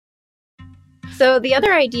So the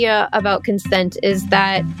other idea about consent is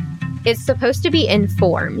that it's supposed to be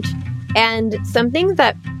informed. And something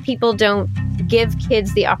that people don't give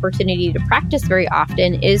kids the opportunity to practice very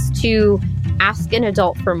often is to ask an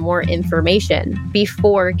adult for more information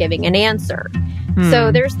before giving an answer.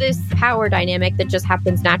 So there's this power dynamic that just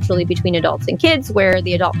happens naturally between adults and kids, where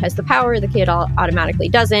the adult has the power, the kid automatically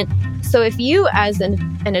doesn't. So if you as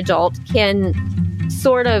an adult can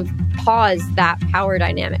sort of pause that power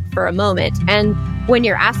dynamic for a moment, and when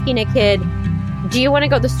you're asking a kid, do you want to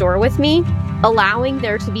go to the store with me? Allowing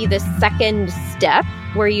there to be this second step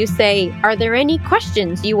where you say, are there any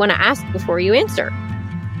questions you want to ask before you answer?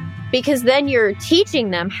 Because then you're teaching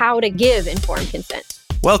them how to give informed consent.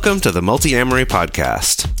 Welcome to the Multi-Amory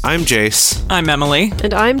Podcast. I'm Jace. I'm Emily.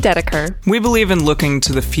 And I'm Dedeker. We believe in looking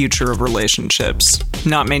to the future of relationships,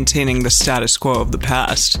 not maintaining the status quo of the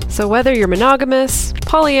past. So whether you're monogamous,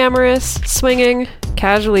 polyamorous, swinging,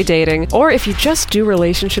 casually dating, or if you just do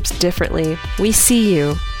relationships differently, we see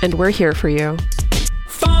you and we're here for you.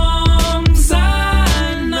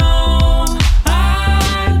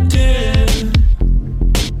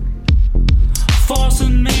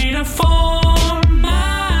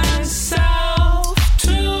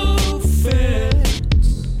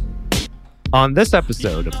 On this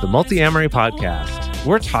episode of the Multi-Amory Podcast,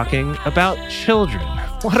 we're talking about children.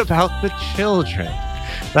 What about the children?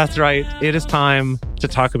 That's right, it is time to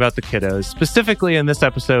talk about the kiddos. Specifically in this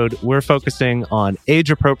episode, we're focusing on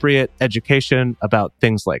age-appropriate education about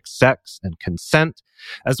things like sex and consent,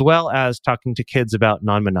 as well as talking to kids about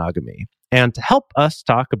non-monogamy. And to help us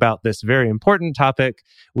talk about this very important topic,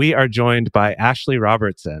 we are joined by Ashley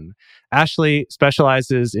Robertson. Ashley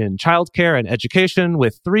specializes in childcare and education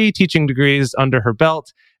with 3 teaching degrees under her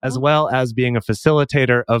belt, as well as being a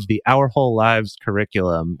facilitator of the Our Whole Lives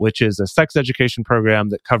curriculum, which is a sex education program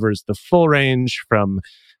that covers the full range from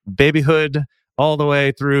babyhood all the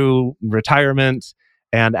way through retirement.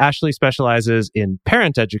 And Ashley specializes in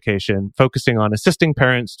parent education, focusing on assisting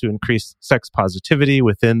parents to increase sex positivity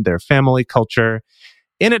within their family culture,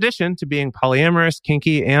 in addition to being polyamorous,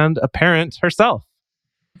 kinky, and a parent herself.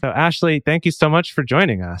 So Ashley, thank you so much for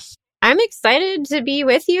joining us. I'm excited to be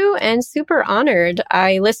with you and super honored.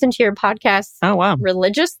 I listen to your podcast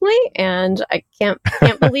religiously, and I can't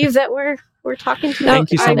believe that we're talking to you.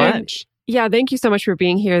 Thank you so much. Yeah, thank you so much for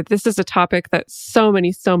being here. This is a topic that so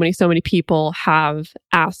many people have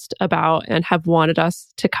asked about and have wanted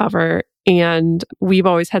us to cover. And we've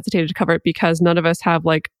always hesitated to cover it because none of us have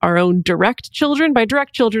like our own direct children. By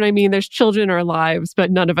direct children, I mean there's children in our lives,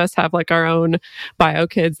 but none of us have like our own bio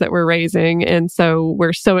kids that we're raising. And so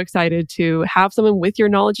we're so excited to have someone with your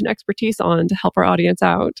knowledge and expertise on to help our audience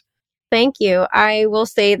out. Thank you. I will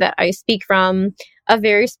say that I speak from a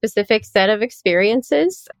very specific set of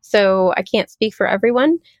experiences. So I can't speak for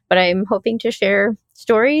everyone, but I'm hoping to share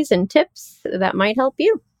stories and tips that might help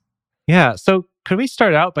you. Yeah. So could we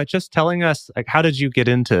start out by just telling us, like, how did you get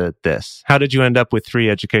into this? How did you end up with 3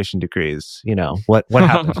 education degrees? You know, what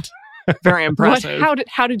happened? Very impressive.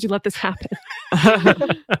 How did you let this happen?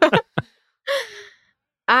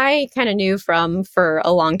 I kind of knew for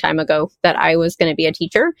a long time ago that I was going to be a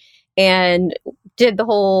teacher, and did the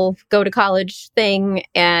whole go to college thing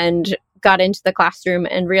and got into the classroom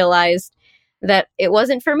and realized that it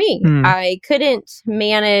wasn't for me. I couldn't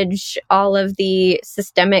manage all of the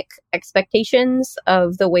systemic expectations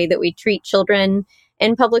of the way that we treat children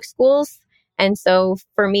in public schools. And so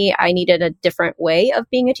for me, I needed a different way of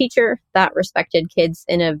being a teacher that respected kids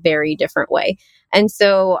in a very different way. And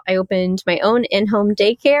so I opened my own in-home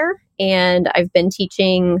daycare, and I've been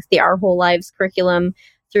teaching the Our Whole Lives curriculum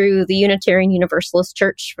through the Unitarian Universalist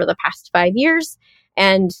Church for the past 5 years.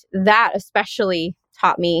 And that especially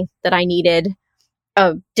taught me that I needed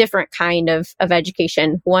a different kind of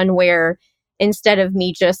education, one where instead of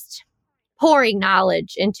me just pouring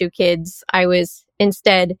knowledge into kids, I was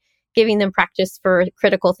instead giving them practice for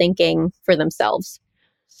critical thinking for themselves.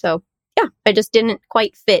 So yeah, I just didn't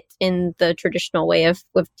quite fit in the traditional way of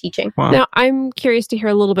teaching. Wow. Now, I'm curious to hear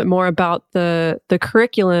a little bit more about the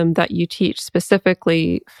curriculum that you teach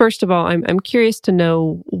specifically. First of all, I'm curious to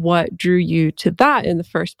know what drew you to that in the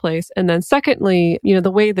first place. And then secondly,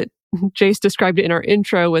 the way that Jace described it in our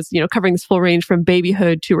intro was, covering this full range from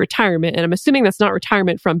babyhood to retirement. And I'm assuming that's not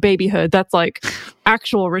retirement from babyhood. That's like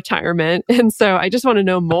actual retirement. And so I just want to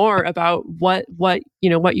know more about what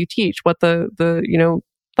you teach, what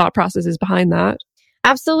the thought process is behind that.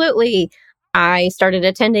 Absolutely. I started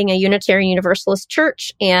attending a Unitarian Universalist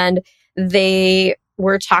church, and they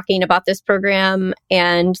were talking about this program,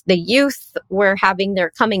 and the youth were having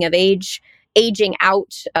their coming of age aging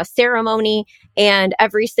out ceremony. And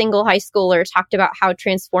every single high schooler talked about how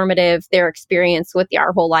transformative their experience with the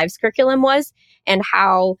Our Whole Lives curriculum was, and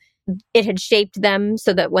how it had shaped them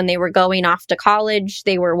so that when they were going off to college,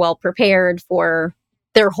 they were well prepared for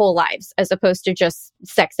their whole lives, as opposed to just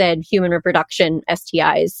sex ed, human reproduction,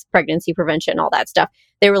 STIs, pregnancy prevention, all that stuff.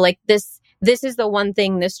 They were like, this is the one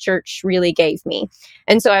thing this church really gave me.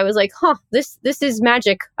 And so I was like, this is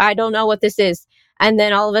magic. I don't know what this is. And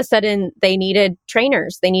then all of a sudden they needed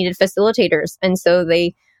trainers, they needed facilitators. And so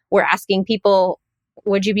they were asking people,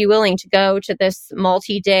 would you be willing to go to this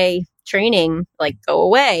multi-day training, like go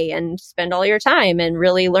away and spend all your time and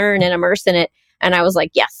really learn and immerse in it? And I was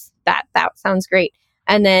like, yes, that sounds great.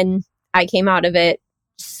 And then I came out of it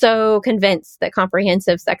so convinced that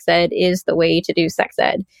comprehensive sex ed is the way to do sex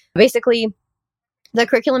ed. Basically, the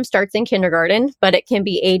curriculum starts in kindergarten, but it can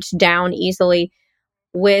be aged down easily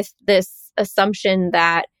with this assumption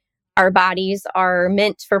that our bodies are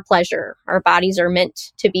meant for pleasure. Our bodies are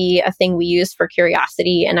meant to be a thing we use for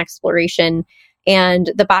curiosity and exploration,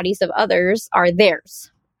 and the bodies of others are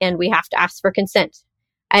theirs, and we have to ask for consent.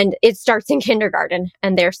 And it starts in kindergarten,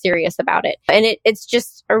 and they're serious about it. And it's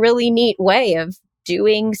just a really neat way of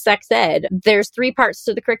doing sex ed. There's 3 parts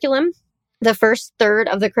to the curriculum. The first third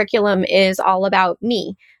of the curriculum is all about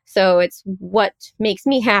me. So it's what makes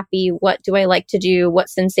me happy, what do I like to do, what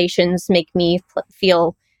sensations make me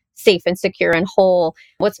feel safe and secure and whole,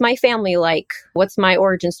 what's my family like, what's my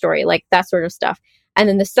origin story, like that sort of stuff. And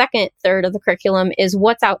then the second third of the curriculum is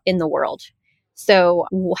what's out in the world. So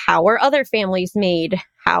how are other families made?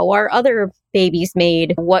 How are other babies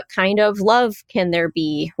made? What kind of love can there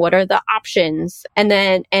be? What are the options? And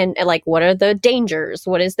like, what are the dangers?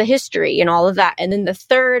 What is the history and all of that? And then the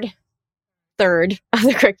third of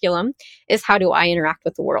the curriculum is how do I interact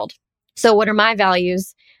with the world? So what are my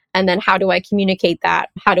values? And then how do I communicate that?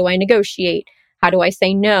 How do I negotiate? How do I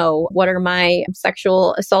say no? What are my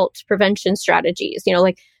sexual assault prevention strategies?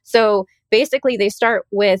 So basically they start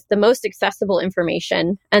with the most accessible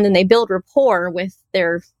information, and then they build rapport with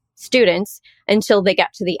their students until they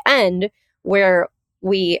get to the end where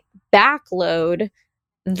we backload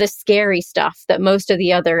the scary stuff that most of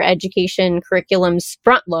the other education curriculums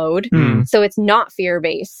front load. So it's not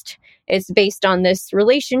fear-based. It's based on this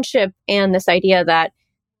relationship and this idea that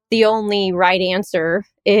the only right answer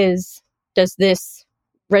is, does this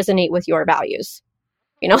resonate with your values?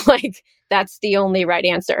 That's the only right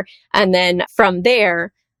answer. And then from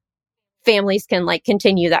there, families can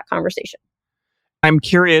continue that conversation. I'm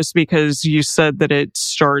curious because you said that it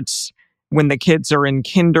starts when the kids are in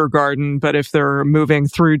kindergarten, but if they're moving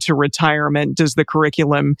through to retirement, does the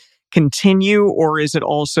curriculum continue, or is it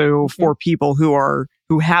also for people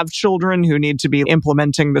who have children who need to be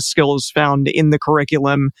implementing the skills found in the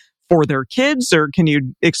curriculum for their kids? Or can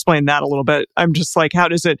you explain that a little bit? I'm just like, how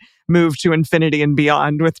does it move to infinity and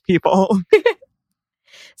beyond with people?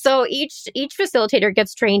 So each facilitator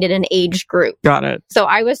gets trained in an age group. Got it. So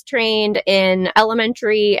I was trained in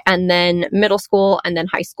elementary and then middle school and then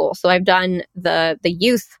high school. So I've done the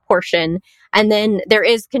youth portion, and then there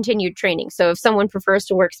is continued training. So if someone prefers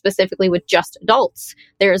to work specifically with just adults,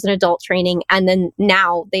 there is an adult training. And then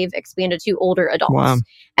now they've expanded to older adults. Wow.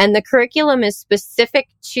 And the curriculum is specific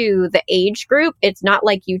to the age group. It's not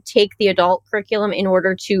like you take the adult curriculum in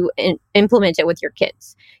order to implement it with your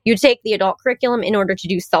kids. You take the adult curriculum in order to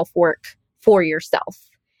do self-work for yourself.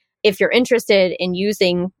 If you're interested in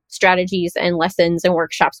using strategies and lessons and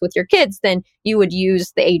workshops with your kids, then you would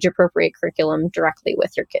use the age-appropriate curriculum directly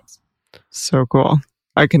with your kids. So cool.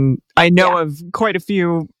 I know of quite a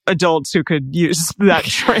few adults who could use that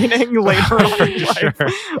training later on in life. Sure.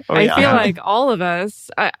 I feel like all of us,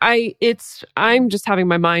 I'm just having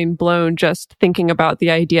my mind blown just thinking about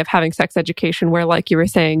the idea of having sex education where, like you were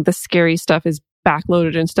saying, the scary stuff is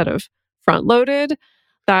backloaded instead of front loaded.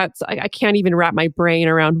 I can't even wrap my brain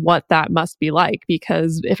around what that must be like,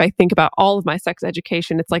 because if I think about all of my sex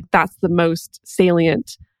education, it's like that's the most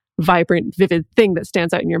salient, vibrant, vivid thing that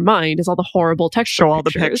stands out in your mind is all the horrible textual Show all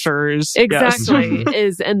the pictures. Exactly.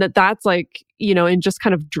 Yes. And that's like, and just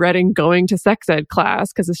kind of dreading going to sex ed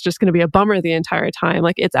class because it's just going to be a bummer the entire time.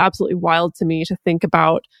 Like, it's absolutely wild to me to think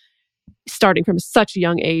about starting from such a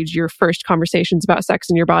young age, your first conversations about sex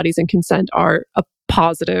and your bodies and consent are a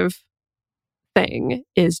positive thing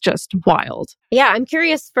is just wild. Yeah, I'm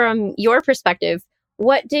curious from your perspective,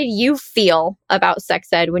 what did you feel about sex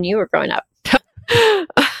ed when you were growing up?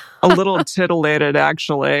 A little titillated,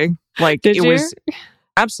 actually. Like, Did it you? was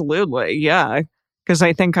absolutely, yeah. Because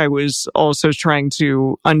I think I was also trying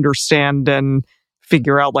to understand and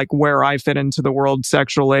figure out like where I fit into the world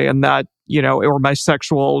sexually, and that, or my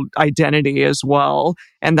sexual identity as well.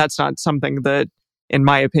 And that's not something that, in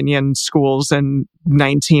my opinion, schools in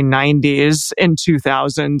 1990s and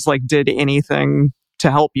 2000s did anything to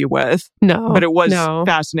help you with. No. But it was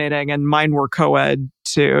fascinating, and mine were co-ed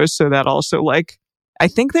too. So that also I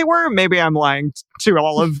think they were. Maybe I'm lying to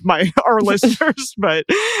all of our listeners, but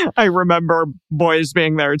I remember boys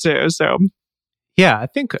being there too. So yeah, I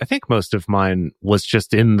think most of mine was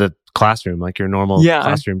just in the classroom, like your normal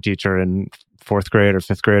classroom teacher in 4th grade or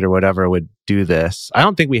 5th grade or whatever would do this. I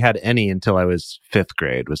don't think we had any until I was 5th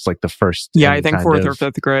grade. Was the first. Yeah, I think 4th or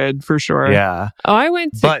 5th grade for sure. Yeah. Oh, I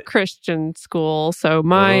went to Christian school, so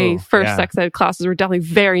my first sex ed classes were definitely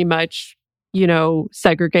very much,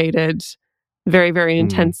 segregated, very, very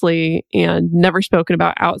intensely, and never spoken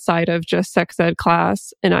about outside of just sex ed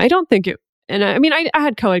class. And I don't think it. And I mean, I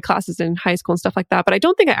had co-ed classes in high school and stuff like that, but I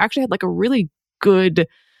don't think I actually had a really good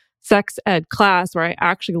sex ed class where I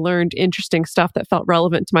actually learned interesting stuff that felt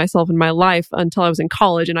relevant to myself in my life until I was in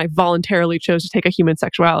college, and I voluntarily chose to take a human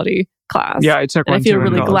sexuality class. Yeah, I took one. And I feel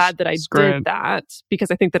really glad that I did that,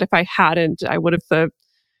 because I think that if I hadn't, I would have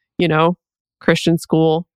the, Christian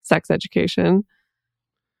school sex education.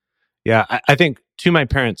 Yeah, I think to my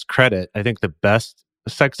parents' credit, I think the best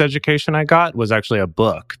sex education I got was actually a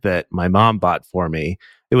book that my mom bought for me.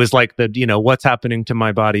 It was like the, What's Happening to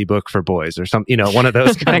My Body book for boys or something, one of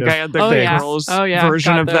those kind of I had the girls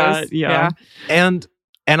version of that. Yeah. And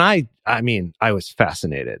I mean, I was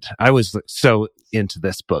fascinated. I was so into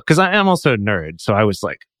this book because I am also a nerd. So I was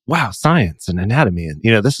like, wow, science and anatomy and,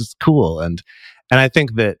 this is cool. And I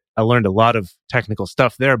think that I learned a lot of technical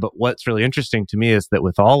stuff there. But what's really interesting to me is that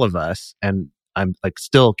with all of us, and I'm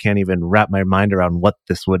still can't even wrap my mind around what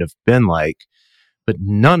this would have been like, but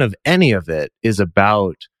none of any of it is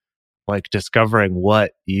about discovering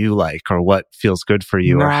what you like or what feels good for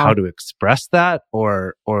you or how to express that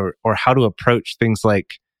or how to approach things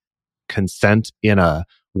like consent in a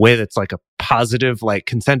way that's a positive,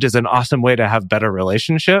 consent is an awesome way to have better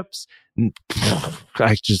relationships.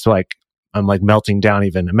 I just I'm melting down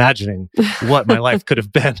even imagining what my life could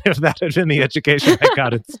have been if that had been the education I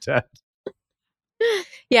got instead.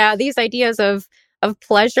 Yeah, these ideas of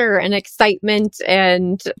pleasure and excitement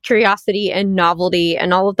and curiosity and novelty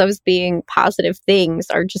and all of those being positive things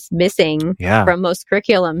are just missing from most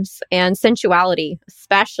curriculums. And sensuality,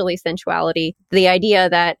 especially sensuality. The idea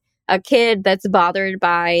that a kid that's bothered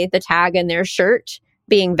by the tag in their shirt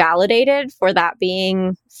being validated for that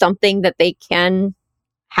being something that they can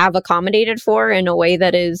have accommodated for in a way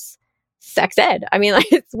that is sex ed. I mean,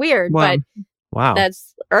 it's weird, but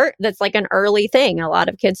that's an early thing a lot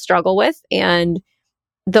of kids struggle with. And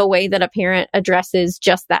the way that a parent addresses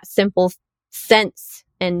just that simple sense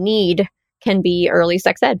and need can be early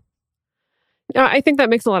sex ed. Yeah, I think that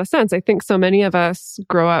makes a lot of sense. I think so many of us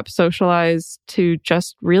grow up socialized to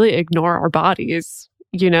just really ignore our bodies.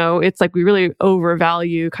 It's we really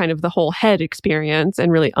overvalue kind of the whole head experience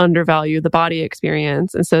and really undervalue the body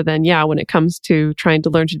experience. And so then, when it comes to trying to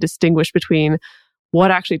learn to distinguish between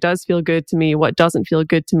what actually does feel good to me, what doesn't feel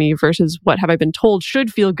good to me, versus what have I been told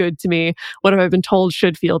should feel good to me, what have I been told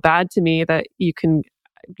should feel bad to me, that you can,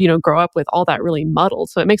 grow up with all that really muddled.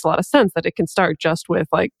 So it makes a lot of sense that it can start just with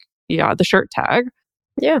the shirt tag.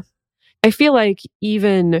 Yeah. I feel like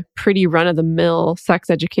even pretty run-of-the-mill sex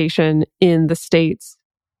education in the States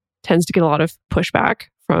tends to get a lot of pushback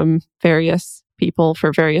from various people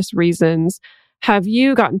for various reasons. Have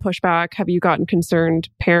you gotten pushback? Have you gotten concerned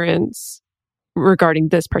parents regarding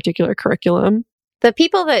this particular curriculum? The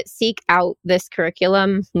people that seek out this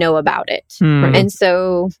curriculum know about it. Right. And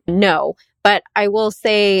so, no. But I will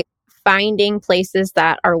say finding places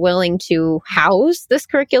that are willing to house this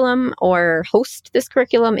curriculum or host this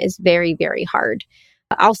curriculum is very, very hard.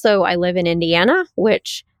 Also, I live in Indiana,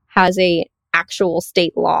 which has a actual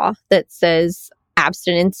state law that says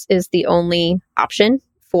abstinence is the only option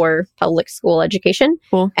for public school education.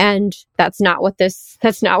 Cool. And that's not what this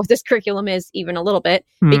curriculum is even a little bit,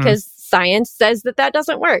 because science says that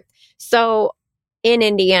doesn't work. So in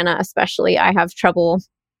Indiana, especially, I have trouble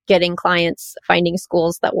getting clients, finding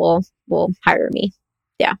schools that will hire me.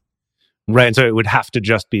 Yeah. Right. And so it would have to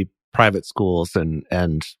just be private schools and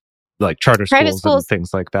charter schools and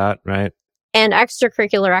things like that, right? And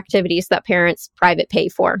extracurricular activities that parents private pay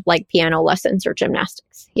for, like piano lessons or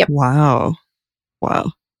gymnastics. Yep. Wow.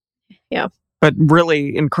 Yeah. But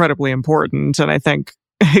really incredibly important. And I think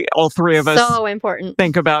all three of us so important.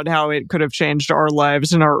 Think about how it could have changed our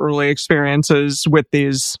lives and our early experiences with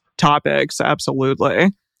these topics. Absolutely.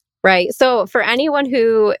 Right. So for anyone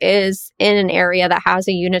who is in an area that has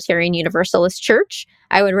a Unitarian Universalist church,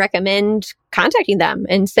 I would recommend contacting them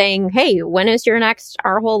and saying, hey, when is your next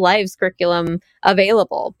Our Whole Lives curriculum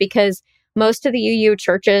available? Because most of the UU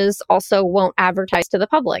churches also won't advertise to the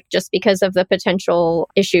public just because of the potential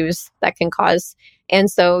issues that can cause. And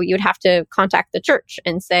so you'd have to contact the church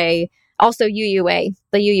and say, also UUA.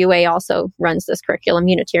 The UUA also runs this curriculum,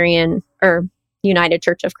 Unitarian or United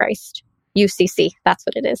Church of Christ. UCC, that's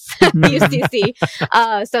what it is. UCC.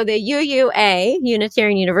 So the UUA,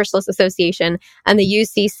 Unitarian Universalist Association, and the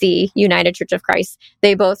UCC, United Church of Christ,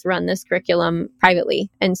 they both run this curriculum privately.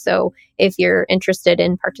 And so if you're interested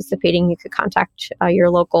in participating, you could contact your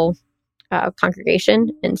local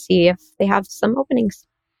congregation and see if they have some openings.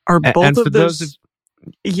 Are both and of those...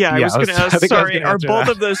 Yeah, I was going to ask, sorry, are both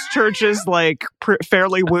of those churches like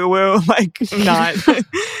fairly woo-woo, like not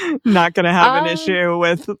going to have an issue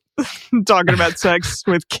with talking about sex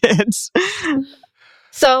with kids?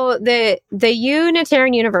 So the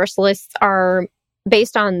Unitarian Universalists are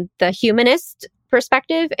based on the humanist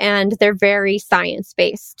perspective, and they're very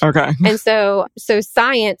science-based. Okay. And so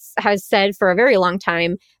science has said for a very long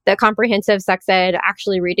time that comprehensive sex ed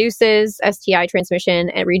actually reduces STI transmission,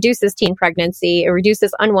 it reduces teen pregnancy, it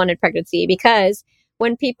reduces unwanted pregnancy, because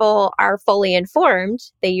when people are fully informed,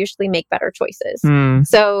 they usually make better choices.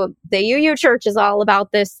 So the UU Church is all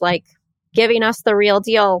about this, like, giving us the real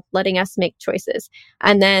deal, letting us make choices.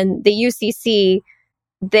 And then the UCC,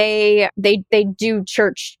 they do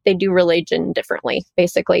church, they do religion differently,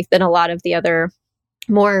 basically, than a lot of the other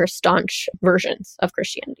more staunch versions of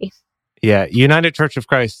Christianity. Yeah, United Church of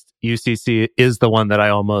Christ, UCC, is the one that I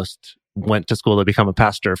almost went to school to become a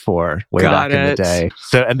pastor for way back in the day.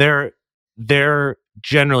 So, and they're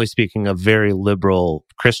generally speaking a very liberal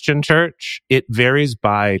Christian church. It varies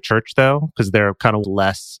by church though, because they're kind of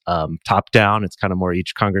less top down. It's kind of more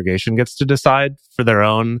each congregation gets to decide for their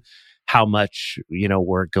own how much,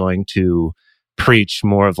 we're going to preach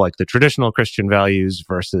more of like the traditional Christian values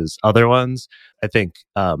versus other ones. I think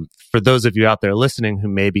for those of you out there listening who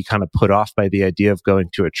may be kind of put off by the idea of going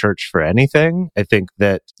to a church for anything, I think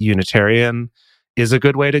that Unitarian is a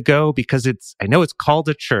good way to go, because I know it's called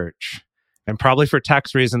a church, and probably for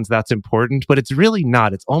tax reasons that's important, but it's really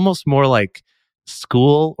not. It's almost more like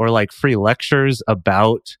school or like free lectures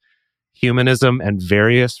about humanism and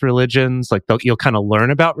various religions. Like you'll kind of learn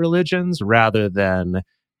about religions rather than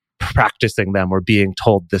practicing them or being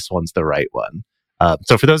told this one's the right one.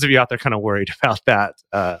 So for those of you out there kind of worried about that,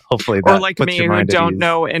 hopefully that or like puts me your who mind at don't ease.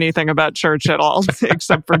 know anything about church at all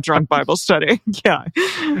except for drunk Bible study. Yeah.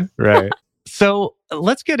 Right. So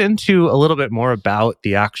let's get into a little bit more about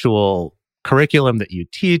the actual curriculum that you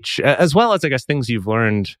teach, as well as, I guess, things you've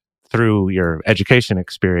learned through your education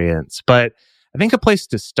experience. But I think a place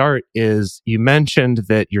to start is you mentioned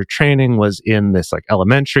that your training was in this like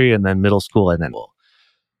elementary and then middle school and then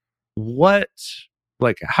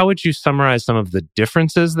how would you summarize some of the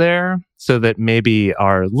differences there so that maybe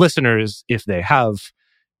our listeners, if they have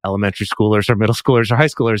elementary schoolers or middle schoolers or high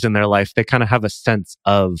schoolers in their life, they kind of have a sense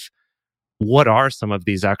of what are some of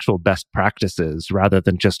these actual best practices rather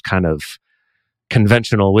than just kind of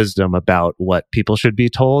conventional wisdom about what people should be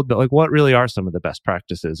told, but like what really are some of the best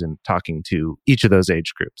practices in talking to each of those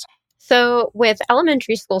age groups? So with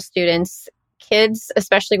elementary school students, kids,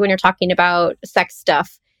 especially when you're talking about sex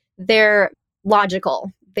stuff, they're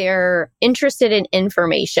logical. They're interested in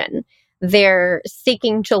information. They're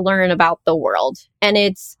seeking to learn about the world. And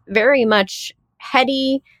it's very much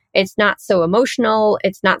heady. It's not so emotional.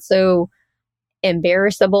 It's not so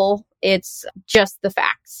embarrassable. It's just the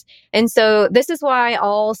facts. And so this is why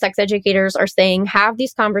all sex educators are saying have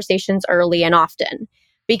these conversations early and often.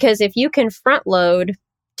 Because if you can front load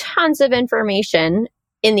tons of information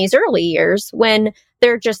in these early years when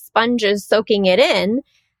they're just sponges soaking it in,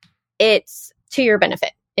 it's to your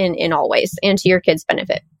benefit in all ways and to your kids'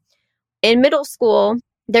 benefit. In middle school,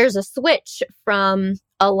 there's a switch from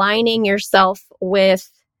aligning yourself with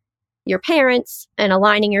your parents and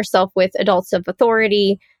aligning yourself with adults of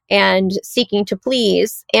authority and seeking to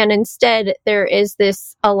please. And instead, there is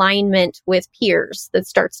this alignment with peers that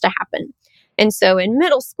starts to happen. And so in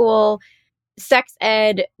middle school, sex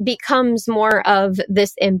ed becomes more of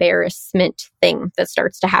this embarrassment thing that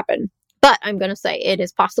starts to happen. But I'm going to say it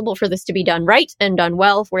is possible for this to be done right and done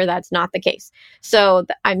well where that's not the case. So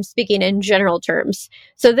I'm speaking in general terms.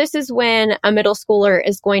 So this is when a middle schooler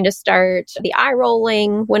is going to start the eye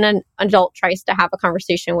rolling when an adult tries to have a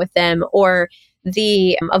conversation with them, or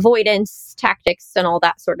the avoidance tactics and all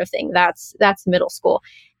that sort of thing. That's middle school.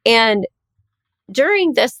 And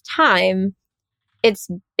during this time, it's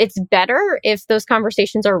better if those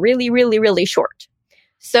conversations are really, really, really short.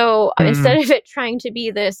 So instead of it trying to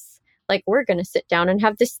be this, like, we're going to sit down and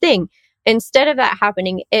have this thing, instead of that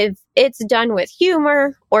happening, if it's done with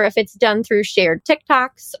humor, or if it's done through shared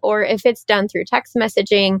TikToks, or if it's done through text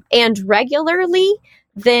messaging and regularly,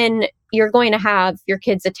 then you're going to have your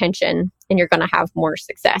kids' attention and you're going to have more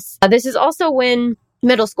success. This is also when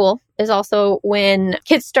middle school is also when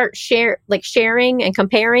kids start sharing and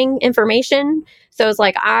comparing information. So it's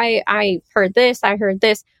like, I heard this,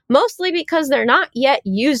 mostly because they're not yet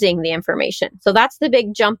using the information. So that's the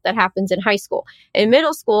big jump that happens in high school. In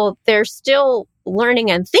middle school, they're still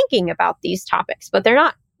learning and thinking about these topics, but they're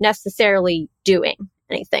not necessarily doing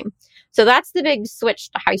anything. So that's the big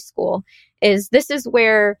switch to high school. This is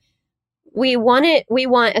where we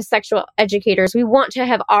want as sexual educators, we want to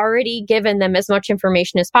have already given them as much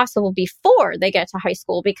information as possible before they get to high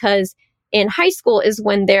school, because in high school is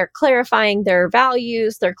when they're clarifying their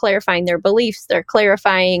values, they're clarifying their beliefs, they're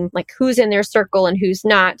clarifying like who's in their circle and who's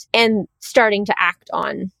not, and starting to act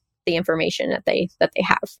on the information that they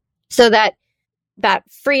have. So that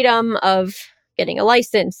freedom of getting a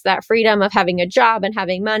license, that freedom of having a job and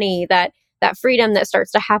having money, that freedom that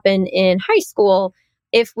starts to happen in high school,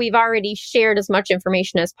 if we've already shared as much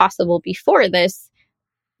information as possible before this,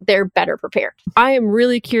 they're better prepared. I am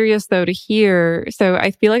really curious though to hear. So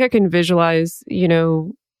I feel like I can visualize,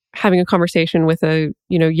 having a conversation with a,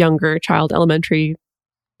 younger child, elementary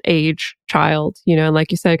age child, and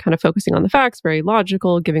like you said, kind of focusing on the facts, very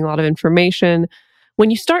logical, giving a lot of information. When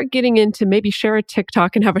you start getting into maybe share a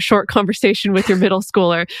TikTok and have a short conversation with your middle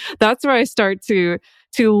schooler, that's where I start to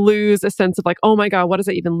lose a sense of like, oh my God, what does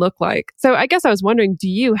it even look like? So I guess I was wondering, do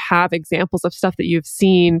you have examples of stuff that you've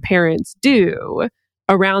seen parents do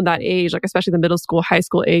around that age, like especially the middle school, high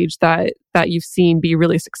school age, that you've seen be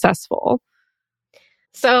really successful?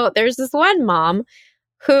 So there's this one mom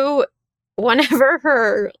who, whenever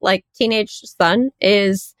her teenage son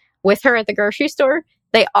is with her at the grocery store,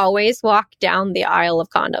 they always walk down the aisle of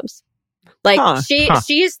condoms.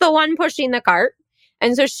 She's the one pushing the cart.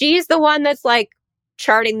 And so she's the one that's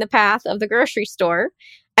charting the path of the grocery store.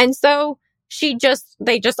 And so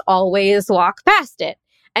they just always walk past it.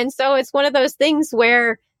 And so it's one of those things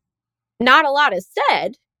where not a lot is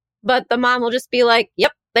said, but the mom will just be like,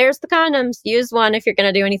 yep, there's the condoms. Use one if you're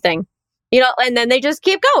going to do anything, and then they just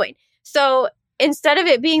keep going. So instead of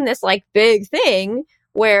it being this big thing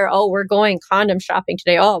where, oh, we're going condom shopping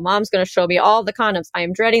today. Oh, mom's going to show me all the condoms. I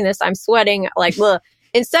am dreading this. I'm sweating.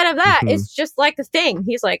 Instead of that, it's just a thing.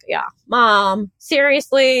 He's like, yeah, mom,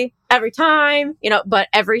 seriously, every time, but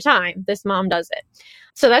every time this mom does it.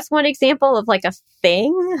 So that's one example of a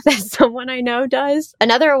thing that someone I know does.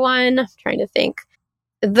 Another one, I'm trying to think,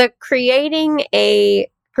 the creating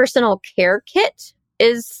a personal care kit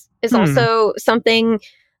is also something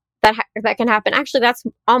that can happen. Actually, that's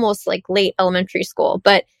almost late elementary school.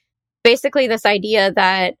 But basically this idea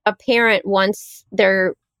that a parent wants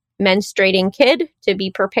their menstruating kid to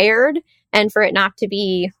be prepared and for it not to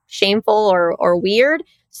be shameful or weird.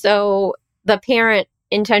 So the parent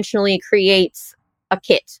intentionally creates a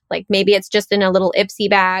kit. Maybe it's just in a little Ipsy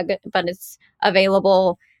bag, but it's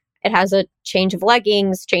available. It has a change of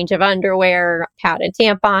leggings, change of underwear, pad and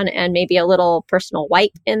tampon, and maybe a little personal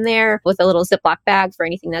wipe in there with a little Ziploc bag for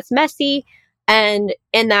anything that's messy. And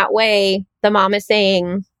in that way, the mom is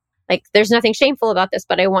saying, there's nothing shameful about this,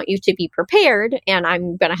 but I want you to be prepared and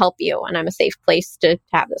I'm going to help you. And I'm a safe place to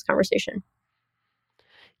have this conversation.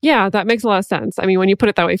 Yeah, that makes a lot of sense. I mean, when you put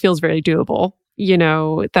it that way, it feels very doable.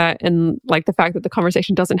 That, and the fact that the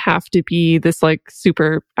conversation doesn't have to be this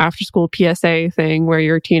super after school PSA thing where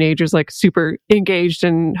your teenager's super engaged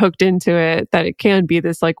and hooked into it, that it can be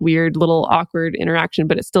this weird little awkward interaction,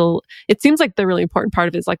 but it seems like the really important part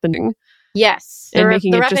of it is the yes, and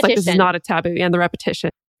making it just this is not a taboo, and the repetition.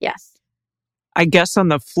 Yes. I guess on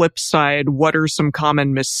the flip side, what are some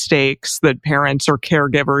common mistakes that parents or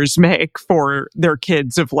caregivers make for their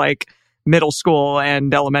kids of middle school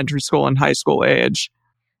and elementary school and high school age?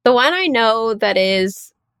 The one I know that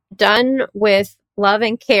is done with love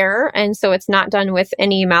and care, and so it's not done with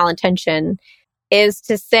any malintention, is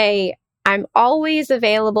to say, I'm always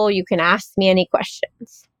available. You can ask me any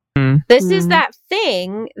questions. This is that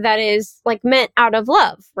thing that is meant out of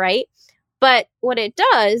love, right? But what it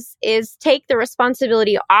does is take the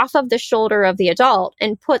responsibility off of the shoulder of the adult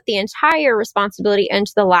and put the entire responsibility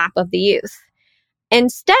into the lap of the youth.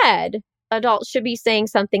 Instead, adults should be saying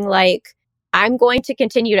something like, I'm going to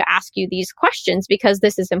continue to ask you these questions because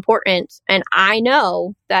this is important. And I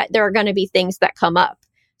know that there are going to be things that come up.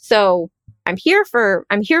 So I'm here for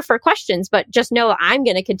questions, but just know I'm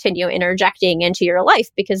going to continue interjecting into your life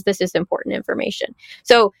because this is important information.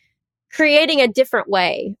 So creating a different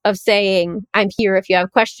way of saying, I'm here if you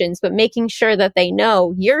have questions, but making sure that they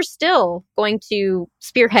know you're still going to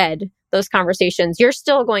spearhead those conversations, you're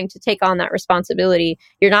still going to take on that responsibility.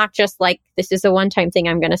 You're not just like, this is a one-time thing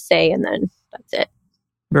I'm going to say, and then that's it.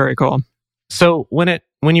 Very cool. So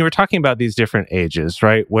when you were talking about these different ages,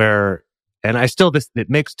 right, it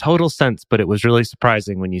makes total sense, but it was really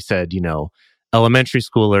surprising when you said, elementary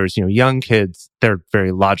schoolers, young kids, they're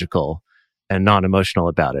very logical and non-emotional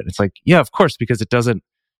about it. It's like, yeah, of course, because it doesn't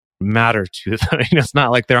matter to them. It's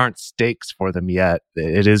not like there aren't stakes for them yet.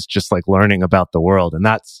 It is just like learning about the world. And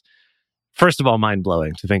that's, first of all,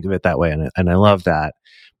 mind-blowing to think of it that way. And I love that.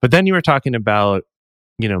 But then you were talking about,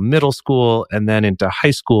 middle school and then into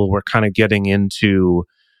high school, we're kind of getting into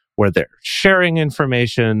where they're sharing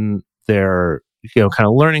information, they're, kind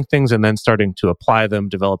of learning things and then starting to apply them,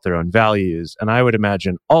 develop their own values. And I would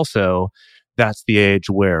imagine also that's the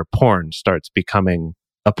age where porn starts becoming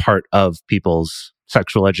a part of people's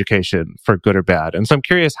sexual education for good or bad. And so I'm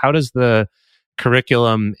curious, how does the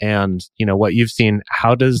curriculum and, what you've seen,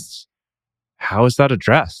 how is that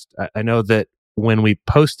addressed? I know that when we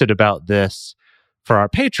posted about this for our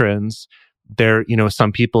patrons, there,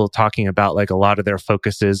 some people talking about like a lot of their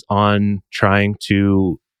focus is on trying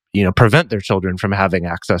to, prevent their children from having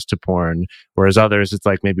access to porn. Whereas others, it's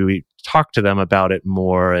like maybe we talk to them about it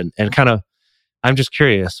more and kind of, I'm just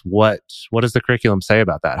curious, what does the curriculum say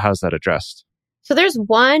about that? How's that addressed? So there's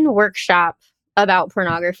one workshop about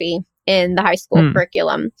pornography in the high school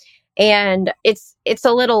curriculum, and it's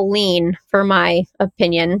a little lean for my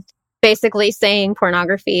opinion. Basically saying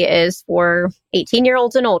pornography is for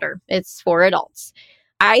 18-year-olds and older. It's for adults.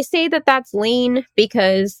 I say that that's lean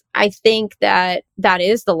because I think that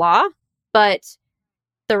is the law, but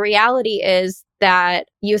the reality is that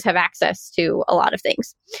youth have access to a lot of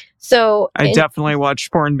things. So I definitely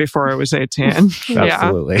watched porn before I was 18.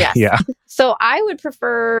 Absolutely. Yes. Yeah. So I would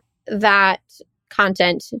prefer that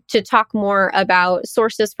content to talk more about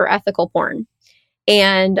sources for ethical porn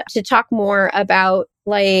and to talk more about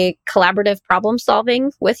like collaborative problem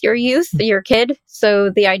solving with your youth, your kid.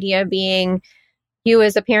 So the idea being you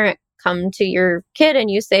as a parent come to your kid and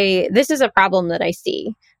you say, this is a problem that I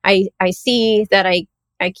see. I see that I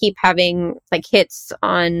keep having like hits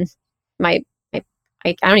on my,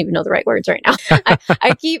 I don't even know the right words right now.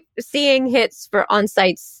 I keep seeing hits on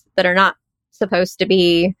sites that are not supposed to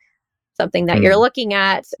be something that you're looking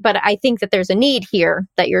at. But I think that there's a need here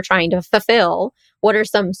that you're trying to fulfill. What are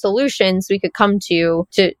some solutions we could come to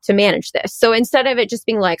manage this? So instead of it just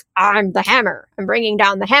being like, I'm the hammer, I'm bringing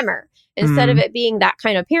down the hammer. Instead of it being that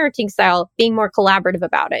kind of parenting style, being more collaborative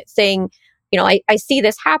about it, saying, I see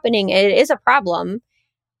this happening. It is a problem.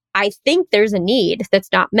 I think there's a need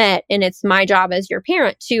that's not met. And it's my job as your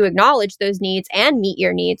parent to acknowledge those needs and meet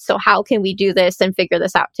your needs. So how can we do this and figure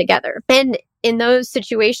this out together? And in those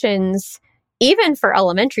situations, even for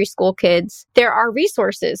elementary school kids, there are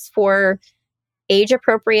resources for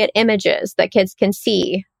age-appropriate images that kids can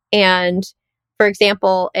see. And for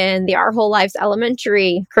example, in the Our Whole Lives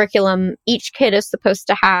elementary curriculum, each kid is supposed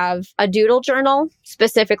to have a doodle journal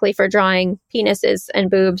specifically for drawing penises and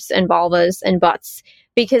boobs and vulvas and butts.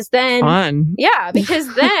 Because then,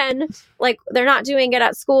 like they're not doing it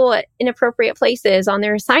at school at inappropriate places on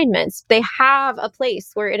their assignments. They have a place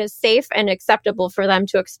where it is safe and acceptable for them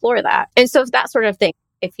to explore that. And so that sort of thing.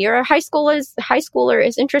 If you're a high schooler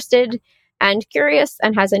is interested and curious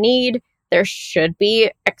and has a need, there should be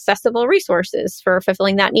accessible resources for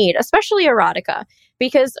fulfilling that need, especially erotica,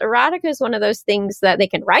 because erotica is one of those things that they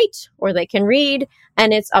can write or they can read,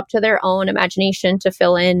 and it's up to their own imagination to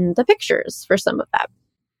fill in the pictures for some of that.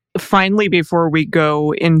 Finally, before we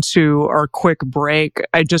go into our quick break,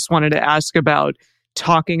 I just wanted to ask about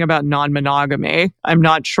talking about non-monogamy. I'm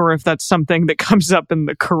not sure if that's something that comes up in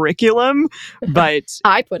the curriculum, but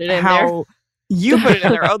I put it in there. You put it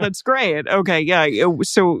in there. Oh, that's great. Okay, yeah.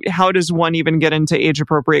 So how does one even get into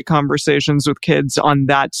age-appropriate conversations with kids on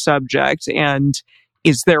that subject? And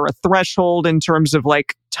is there a threshold in terms of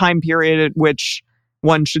like time period at which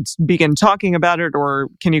one should begin talking about it? Or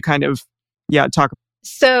can you kind of, talk?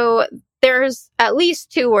 So there's at least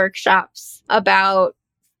 2 workshops about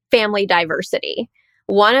family diversity.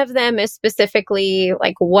 One of them is specifically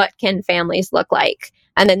like, what can families look like?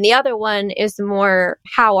 And then the other one is more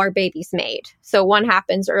how are babies made? So one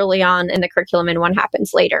happens early on in the curriculum and one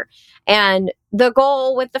happens later. And the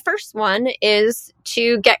goal with the first one is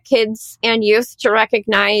to get kids and youth to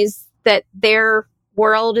recognize that their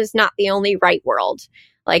world is not the only right world.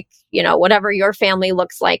 Like, whatever your family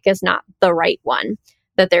looks like is not the right one,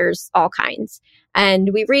 that there's all kinds.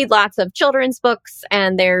 And we read lots of children's books,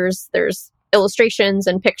 and there's illustrations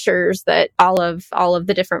and pictures that all of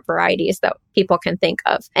the different varieties that people can think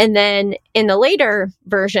of. And then in the later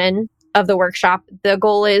version, of the workshop, the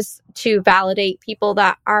goal is to validate people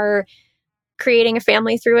that are creating a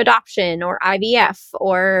family through adoption or IVF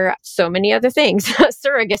or so many other things,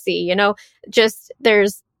 surrogacy, just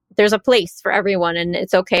there's a place for everyone, and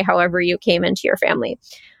it's okay however you came into your family.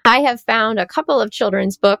 I have found a couple of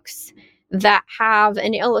children's books that have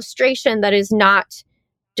an illustration that is not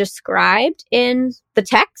described in the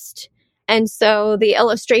text. And so the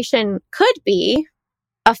illustration could be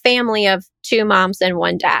a family of 2 moms and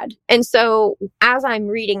 1 dad. And so as I'm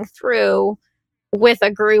reading through with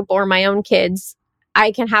a group or my own kids,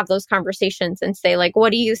 I can have those conversations and say, like,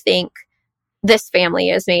 what do you think this family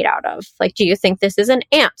is made out of? Like, do you think this is an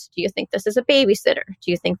aunt? Do you think this is a babysitter?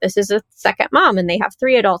 Do you think this is a second mom and they have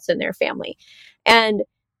 3 adults in their family? And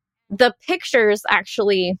the pictures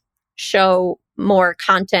actually show more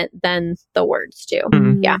content than the words do.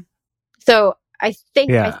 Mm-hmm. Yeah. So I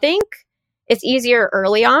think it's easier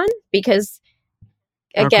early on because,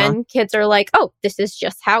 again, kids are like, oh, this is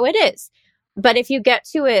just how it is. But if you get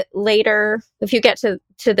to it later, if you get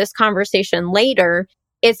to this conversation later,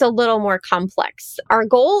 it's a little more complex. Our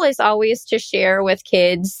goal is always to share with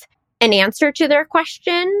kids an answer to their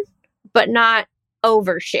question, but not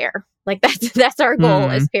overshare. Like that's our goal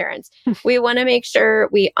as parents. We want to make sure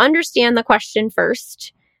we understand the question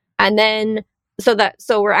first, and then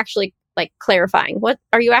so we're actually like clarifying, what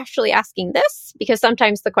are you actually asking this? Because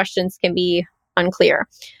sometimes the questions can be unclear.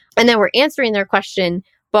 And then we're answering their question,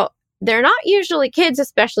 but they're not usually kids,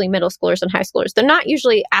 especially middle schoolers and high schoolers. They're not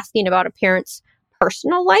usually asking about a parent's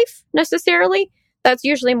personal life necessarily. That's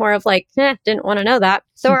usually more of like, didn't want to know that.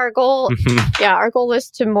 So our goal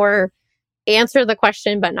is to more answer the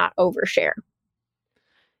question, but not overshare.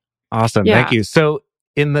 Awesome. Yeah. Thank you. So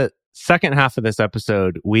in the second half of this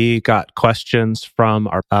episode, we got questions from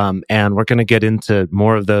our, and we're going to get into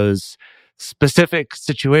more of those specific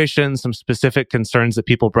situations, some specific concerns that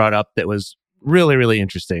people brought up that was really, really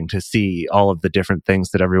interesting to see all of the different things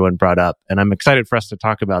that everyone brought up. And I'm excited for us to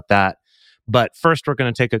talk about that. But first, we're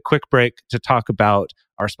going to take a quick break to talk about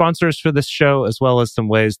our sponsors for this show, as well as some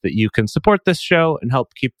ways that you can support this show and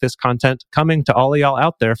help keep this content coming to all of y'all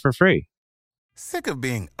out there for free. Sick of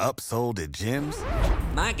being upsold at gyms?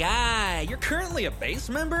 My guy, you're currently a base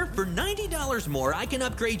member? For $90 more, I can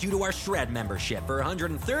upgrade you to our Shred membership. For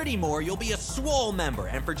 $130 more, you'll be a Swole member.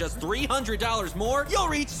 And for just $300 more, you'll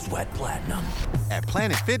reach Sweat Platinum. At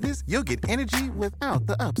Planet Fitness, you'll get energy without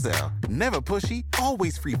the upsell. Never pushy,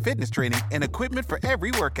 always free fitness training and equipment for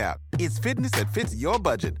every workout. It's fitness that fits your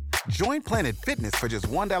budget. Join Planet Fitness for just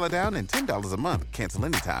 $1 down and $10 a month. Cancel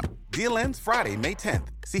anytime. Deal ends Friday, May 10th.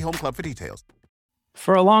 See Home Club for details.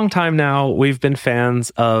 For a long time now, we've been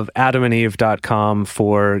fans of AdamandEve.com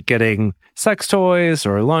for getting sex toys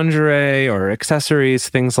or lingerie or accessories,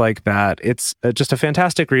 things like that. It's just a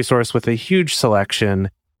fantastic resource with a huge selection.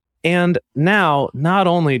 And now, not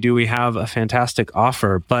only do we have a fantastic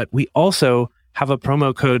offer, but we also have a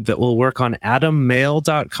promo code that will work on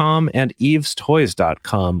AdamMail.com and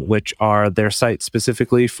EvesToys.com, which are their sites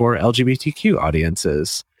specifically for LGBTQ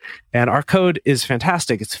audiences. And our code is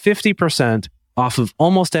fantastic. It's 50% off of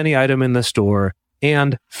almost any item in the store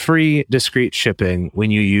and free discreet shipping when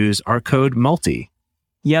you use our code MULTI.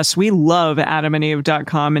 Yes, we love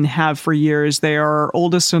AdamandEve.com and have for years. They are our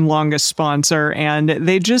oldest and longest sponsor, and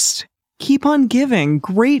they just keep on giving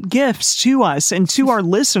great gifts to us and to our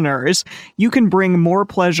listeners. You can bring more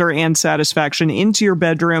pleasure and satisfaction into your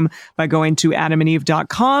bedroom by going to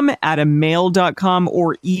AdamandEve.com, AdamMail.com,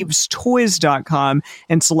 or EvesToys.com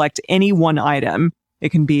and select any one item.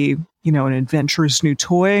 It can be, an adventurous new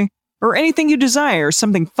toy or anything you desire,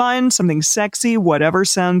 something fun, something sexy, whatever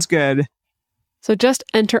sounds good. So just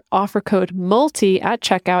enter offer code MULTI at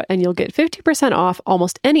checkout and you'll get 50% off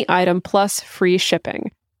almost any item plus free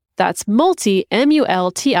shipping. That's MULTI,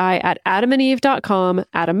 M-U-L-T-I, at AdamandEve.com,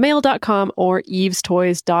 AdamMail.com, or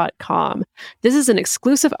EvesToys.com. This is an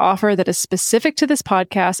exclusive offer that is specific to this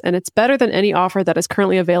podcast, and it's better than any offer that is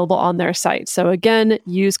currently available on their site. So again,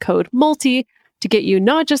 use code MULTI to get you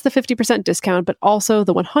not just the 50% discount, but also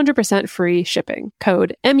the 100% free shipping.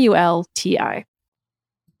 Code MULTI.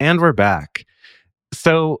 And we're back.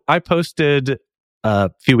 So I posted a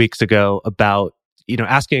few weeks ago about,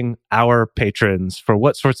 asking our patrons for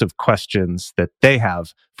what sorts of questions that they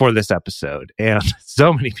have for this episode. And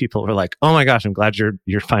so many people were like, oh my gosh, I'm glad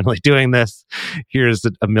you're finally doing this. Here's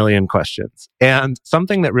a million questions. And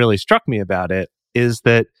something that really struck me about it is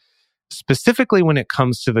that specifically when it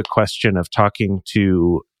comes to the question of talking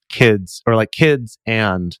to kids or like kids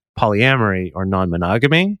and polyamory or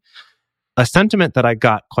non-monogamy, a sentiment that I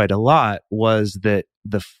got quite a lot was that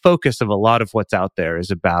the focus of a lot of what's out there is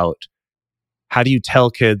about how do you tell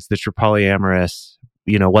kids that you're polyamorous?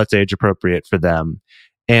 what's age appropriate for them.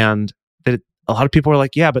 And that a lot of people are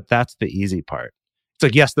like, yeah, but that's the easy part. It's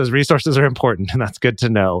like, yes, those resources are important and that's good to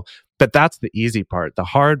know, but that's the easy part. The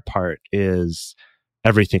hard part is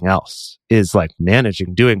everything else, is like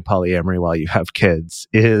managing, doing polyamory while you have kids,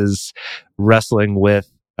 is wrestling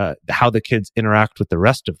with how the kids interact with the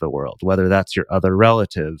rest of the world, whether that's your other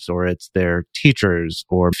relatives or it's their teachers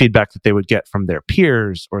or feedback that they would get from their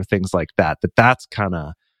peers or things like that. That's kind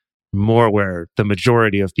of more where the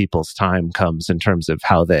majority of people's time comes in terms of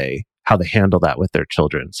how they handle that with their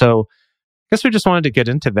children. So I guess we just wanted to get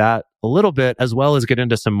into that a little bit, as well as get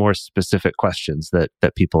into some more specific questions that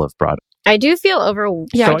people have brought up. I do feel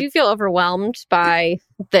overwhelmed by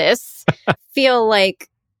this. Feel like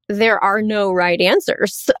there are no right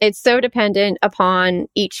answers. It's so dependent upon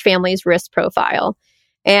each family's risk profile.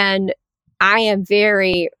 And I am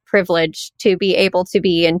very privileged to be able to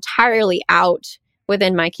be entirely out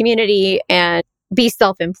within my community and be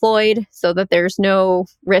self-employed so that there's no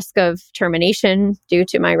risk of termination due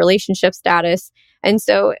to my relationship status. And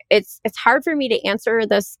so it's hard for me to answer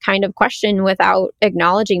this kind of question without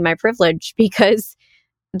acknowledging my privilege, because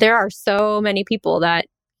there are so many people that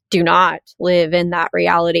do not live in that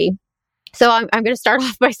reality. So I'm going to start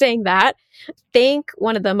off by saying that I think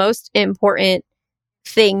one of the most important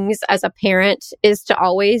things as a parent is to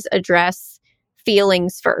always address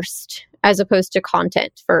feelings first, as opposed to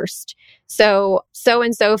content first.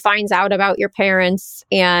 So-and-so finds out about your parents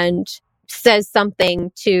and says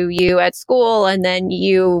something to you at school, and then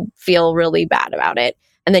you feel really bad about it.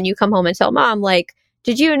 And then you come home and tell mom, like,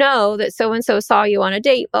 did you know that so-and-so saw you on a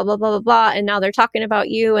date, blah, blah, blah, blah, blah. And now they're talking about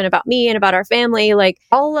you and about me and about our family. Like,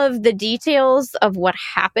 all of the details of what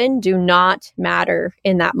happened do not matter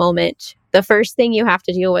in that moment. The first thing you have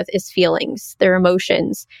to deal with is feelings, their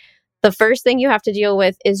emotions. The first thing you have to deal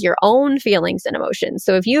with is your own feelings and emotions.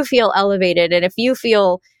 So if you feel elevated and if you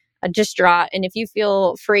feel distraught and if you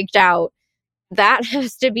feel freaked out, that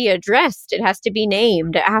has to be addressed. It has to be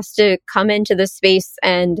named. It has to come into the space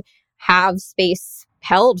and have space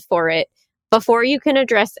held for it before you can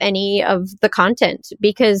address any of the content.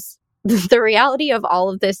 Because the reality of all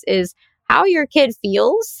of this is how your kid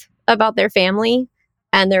feels about their family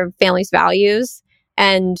and their family's values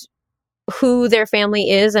and who their family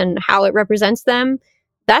is and how it represents them.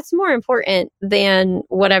 That's more important than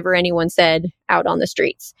whatever anyone said out on the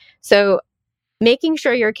streets. So making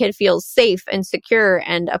sure your kid feels safe and secure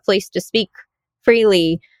and a place to speak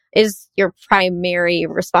freely is your primary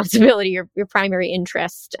responsibility, your primary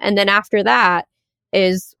interest. And then after that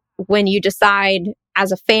is when you decide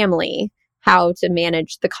as a family how to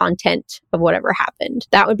manage the content of whatever happened.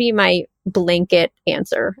 That would be my blanket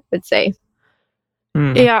answer, I would say.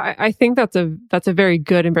 Yeah, I think that's a very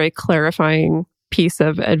good and very clarifying piece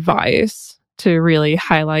of advice to really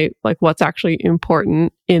highlight like what's actually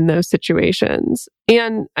important in those situations.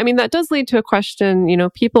 And I mean, that does lead to a question,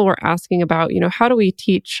 people were asking about, how do we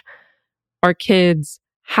teach our kids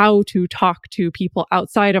how to talk to people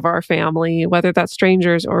outside of our family, whether that's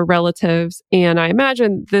strangers or relatives. And I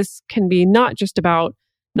imagine this can be not just about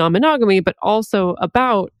non-monogamy, but also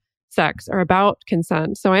about sex or about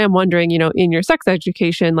consent. So I am wondering, in your sex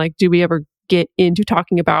education, like, do we ever get into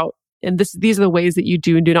talking about, and these are the ways that you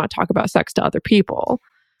do and do not talk about sex to other people?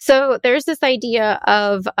 So there's this idea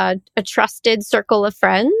of a trusted circle of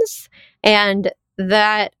friends, and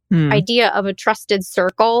that idea of a trusted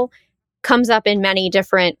circle comes up in many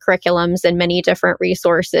different curriculums and many different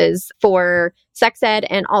resources for sex ed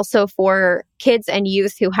and also for kids and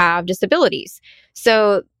youth who have disabilities.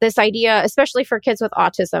 So this idea, especially for kids with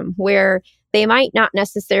autism, where they might not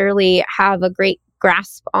necessarily have a great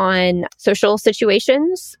grasp on social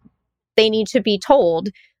situations, they need to be told,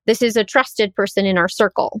 this is a trusted person in our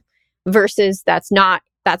circle versus that's not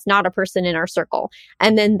a person in our circle.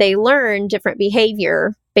 And then they learn different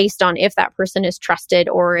behavior based on if that person is trusted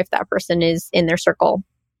or if that person is in their circle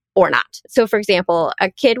or not. So for example, a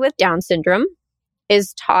kid with Down syndrome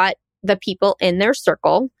is taught the people in their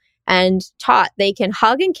circle and taught they can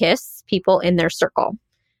hug and kiss people in their circle.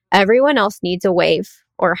 Everyone else needs a wave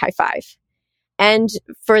or a high five. And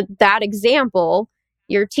for that example,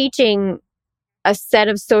 you're teaching a set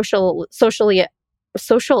of social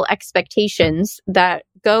expectations that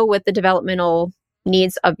go with the developmental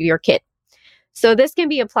needs of your kid. So this can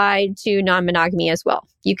be applied to non-monogamy as well.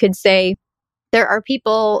 You could say, there are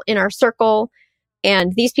people in our circle,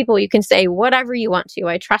 and these people you can say whatever you want to.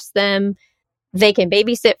 I trust them. They can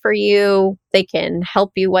babysit for you. They can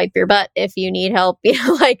help you wipe your butt if you need help.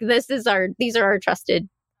 These are our trusted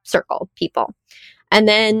circle people. And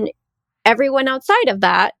then everyone outside of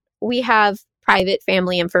that, we have private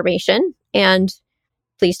family information, and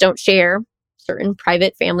please don't share certain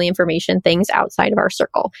private family information, things outside of our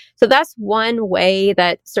circle. So that's one way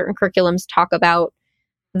that certain curriculums talk about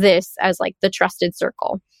this as like the trusted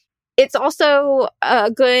circle. It's also a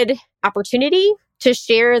good opportunity to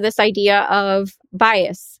share this idea of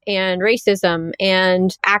bias and racism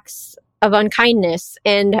and acts of unkindness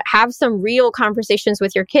and have some real conversations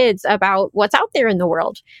with your kids about what's out there in the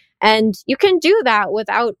world. And you can do that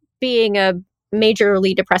without being a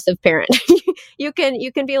majorly depressive parent. You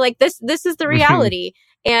can be like, this is the reality.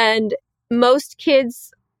 And most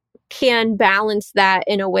kids can balance that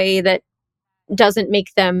in a way that doesn't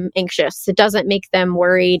make them anxious. It doesn't make them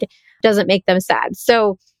worried, doesn't make them sad.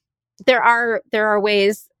 So there are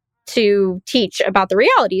ways to teach about the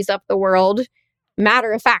realities of the world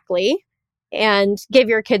matter-of-factly and give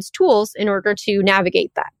your kids tools in order to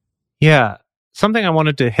navigate that. Yeah. Something I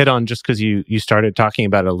wanted to hit on just because you started talking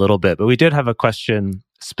about it a little bit, but we did have a question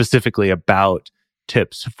specifically about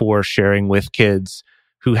tips for sharing with kids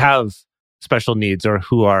who have special needs or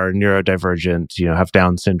who are neurodivergent, have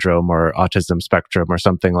Down syndrome or autism spectrum or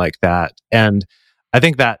something like that. And I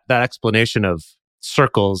think that explanation of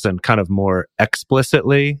circles and kind of more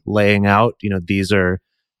explicitly laying out, these are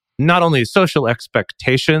not only social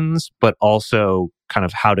expectations, but also kind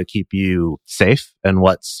of how to keep you safe and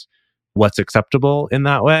what's acceptable in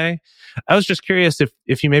that way. I was just curious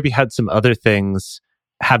if you maybe had some other things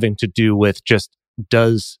having to do with just,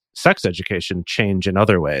 does sex education change in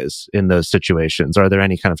other ways in those situations? Are there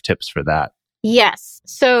any kind of tips for that? Yes.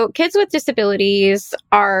 So kids with disabilities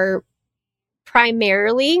are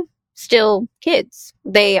primarily still kids.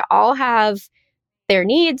 They all have their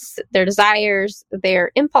needs, their desires,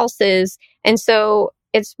 their impulses. And so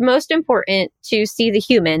it's most important to see the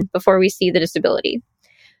human before we see the disability.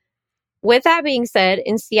 With that being said,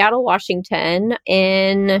 in Seattle, Washington,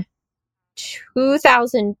 in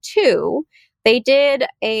 2002, they did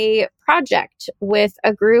a project with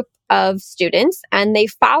a group of students, and they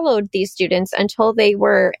followed these students until they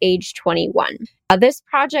were age 21. This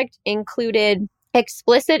project included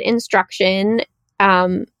explicit instruction,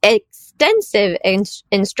 extensive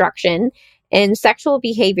instruction in sexual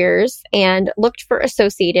behaviors, and looked for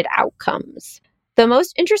associated outcomes. The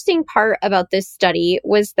most interesting part about this study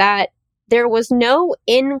was that there was no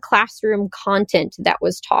in-classroom content that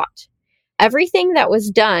was taught. Everything that was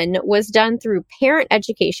done through parent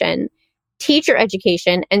education, teacher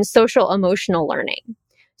education, and social emotional learning.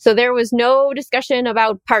 So there was no discussion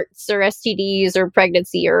about parts or STDs or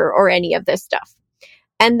pregnancy or any of this stuff.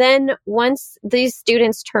 And then once these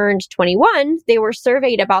students turned 21, they were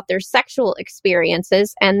surveyed about their sexual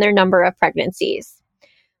experiences and their number of pregnancies.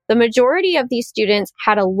 The majority of these students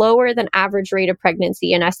had a lower than average rate of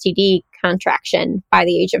pregnancy and STD contraction by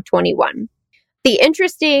the age of 21. The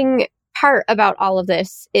interesting part about all of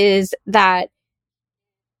this is that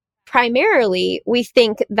primarily we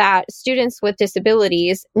think that students with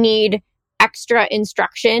disabilities need extra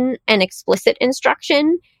instruction and explicit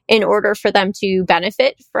instruction in order for them to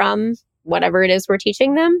benefit from whatever it is we're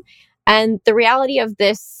teaching them. And the reality of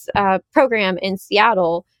this program in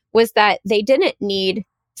Seattle was that they didn't need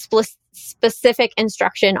specific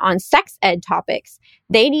instruction on sex ed topics.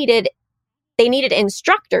 They needed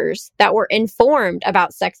instructors that were informed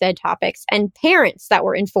about sex ed topics and parents that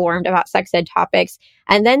were informed about sex ed topics.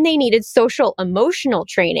 And then they needed social emotional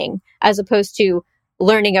training as opposed to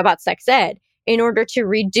learning about sex ed in order to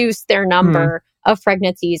reduce their number of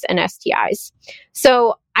pregnancies and STIs.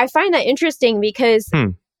 So I find that interesting because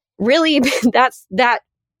really that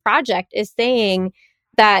project is saying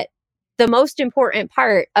that the most important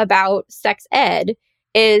part about sex ed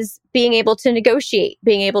is being able to negotiate,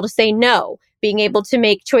 being able to say no, being able to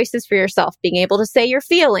make choices for yourself, being able to say your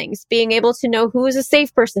feelings, being able to know who is a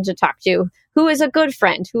safe person to talk to, who is a good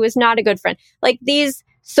friend, who is not a good friend. Like these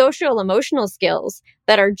social emotional skills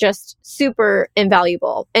that are just super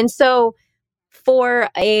invaluable. And so for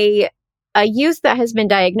a youth that has been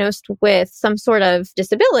diagnosed with some sort of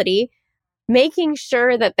disability, making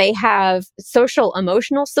sure that they have social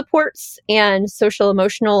emotional supports and social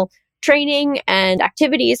emotional training and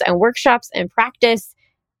activities and workshops and practice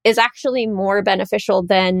is actually more beneficial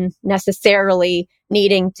than necessarily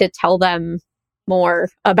needing to tell them more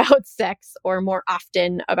about sex or more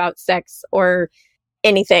often about sex or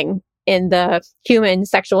anything in the human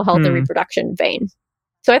sexual health and reproduction vein.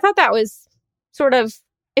 So I thought that was sort of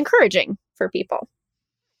encouraging for people.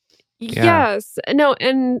 Yeah. Yes. No,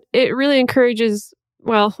 and it really encourages,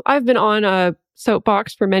 well, I've been on a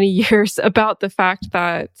soapbox for many years about the fact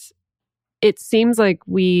that it seems like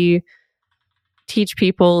we teach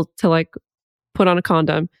people to like put on a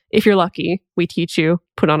condom. If you're lucky, we teach you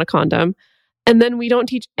put on a condom. And then we don't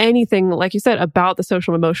teach anything, like you said, about the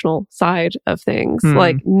social and emotional side of things,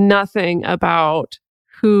 like nothing about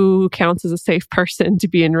who counts as a safe person to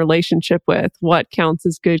be in relationship with, what counts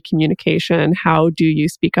as good communication, how do you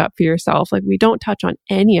speak up for yourself? Like we don't touch on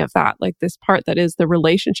any of that, like this part that is the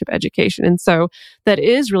relationship education. And so that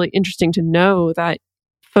is really interesting to know that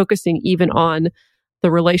focusing even on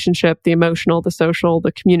the relationship, the emotional, the social,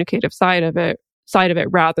 the communicative side of it,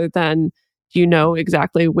 rather than, do you know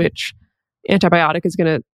exactly which antibiotic is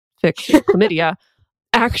going to fix chlamydia,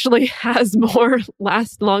 actually has more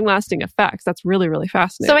long-lasting effects. That's really, really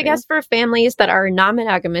fascinating. So I guess for families that are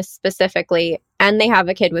non-monogamous specifically, and they have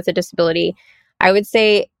a kid with a disability, I would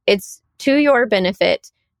say it's to your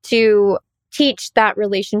benefit to teach that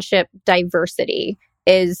relationship diversity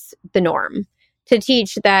is the norm, to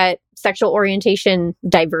teach that sexual orientation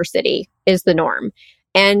diversity is the norm,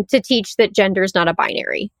 and to teach that gender is not a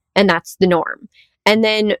binary, and that's the norm. And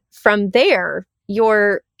then from there,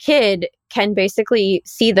 your kid can basically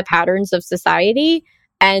see the patterns of society,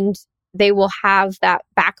 and they will have that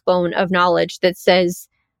backbone of knowledge that says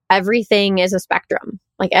everything is a spectrum.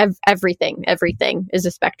 Like everything is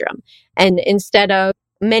a spectrum. And instead of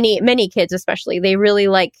many kids, especially, they really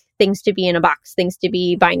like things to be in a box, things to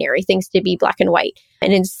be binary, things to be black and white.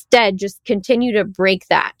 And instead, just continue to break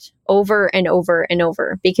that over and over and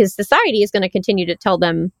over, because society is going to continue to tell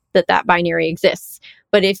them that binary exists.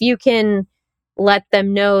 But if you can let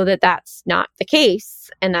them know that that's not the case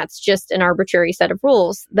and that's just an arbitrary set of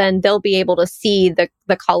rules, then they'll be able to see the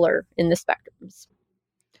color in the spectrums.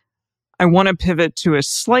 I want to pivot to a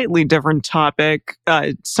slightly different topic,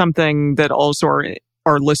 something that also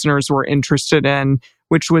our listeners were interested in,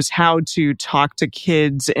 which was how to talk to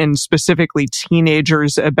kids and specifically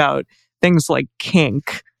teenagers about things like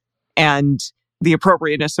kink and the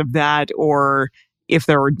appropriateness of that, or if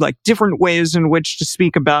there are like different ways in which to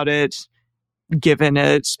speak about it, given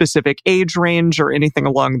a specific age range or anything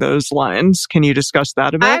along those lines. Can you discuss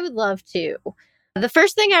that a bit? I would love to. The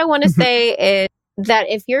first thing I want to say is that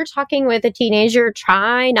if you're talking with a teenager,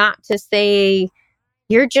 try not to say,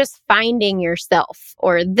 you're just finding yourself,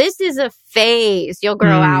 or this is a phase, you'll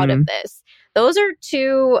grow out of this. Those are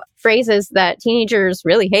two phrases that teenagers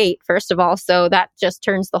really hate, first of all. So that just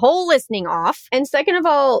turns the whole listening off. And second of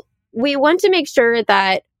all, we want to make sure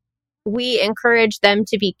that we encourage them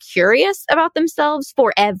to be curious about themselves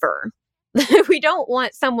forever. We don't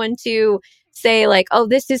want someone to say like, oh,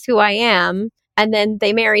 this is who I am. And then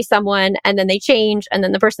they marry someone and then they change. And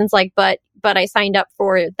then the person's like, but I signed up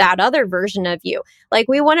for that other version of you. Like,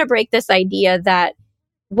 we want to break this idea that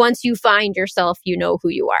once you find yourself, you know who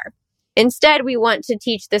you are. Instead, we want to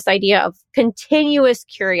teach this idea of continuous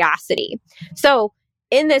curiosity. So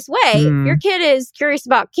in this way, if your kid is curious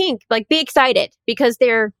about kink, like, be excited because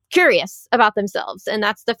they're curious about themselves. And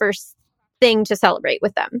that's the first thing to celebrate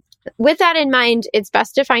with them. With that in mind, it's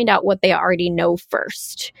best to find out what they already know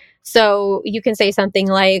first. So you can say something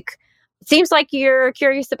like, it seems like you're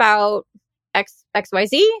curious about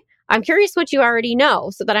XYZ. I'm curious what you already know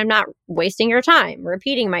so that I'm not wasting your time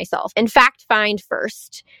repeating myself. In fact, find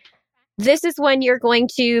first. This is when you're going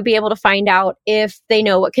to be able to find out if they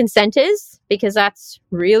know what consent is, because that's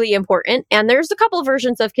really important. And there's a couple of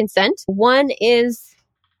versions of consent. One is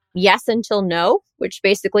yes until no, which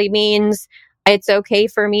basically means it's okay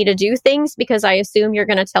for me to do things because I assume you're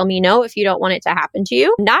going to tell me no if you don't want it to happen to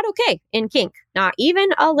you. Not okay in kink, not even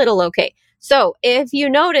a little okay. So if you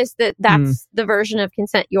notice that that's the version of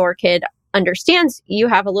consent your kid understands, you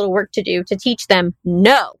have a little work to do to teach them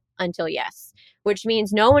no until yes, which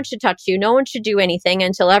means no one should touch you. No one should do anything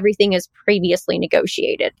until everything is previously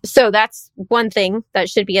negotiated. So that's one thing that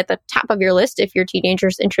should be at the top of your list if your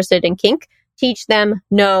teenager's interested in kink. Teach them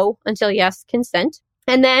no until yes consent.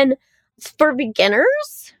 And then for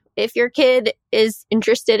beginners, if your kid is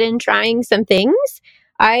interested in trying some things,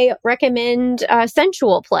 I recommend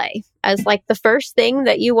sensual play as like the first thing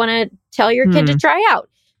that you want to tell your kid to try out,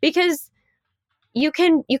 because you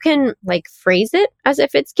can like phrase it as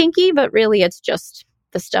if it's kinky, but really it's just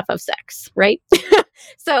the stuff of sex, right?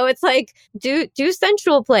 So it's like, do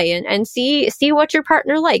sensual play and see what your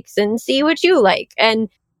partner likes and see what you like. And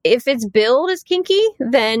if it's billed as kinky,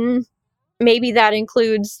 then maybe that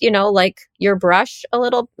includes, like your brush a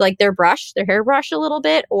little, like their hairbrush a little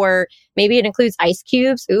bit, or maybe it includes ice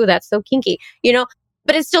cubes. Ooh, that's so kinky,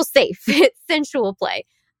 but it's still safe. It's sensual play.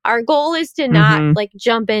 Our goal is to not like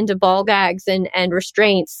jump into ball gags and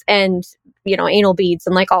restraints and, anal beads.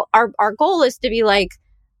 And like our goal is to be like,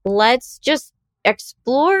 let's just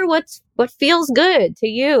explore what feels good to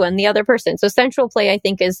you and the other person. So sensual play, I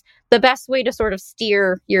think, is the best way to sort of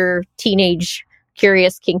steer your teenage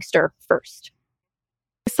curious kinkster first.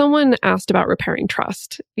 someone asked about repairing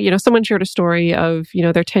trust. Someone shared a story of,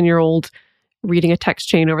 their 10-year-old reading a text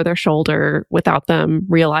chain over their shoulder without them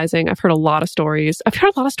realizing. I've heard a lot of stories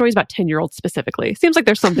about 10-year-olds specifically. Seems like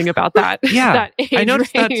there's something about that. Yeah, that age I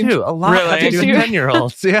noticed range. that too. A lot Really? to do with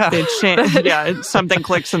 10-year-olds. Yeah. They change. Yeah, something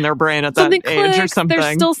clicks in their brain at that Something age or clicks. something.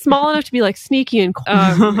 They're still small enough to be like sneaky and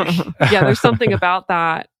yeah, there's something about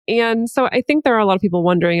that. And so I think there are a lot of people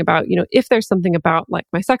wondering about, if there's something about like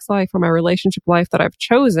my sex life or my relationship life that I've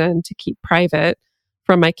chosen to keep private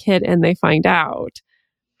from my kid and they find out,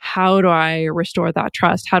 how do I restore that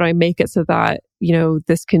trust? How do I make it so that,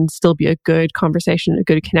 this can still be a good conversation, a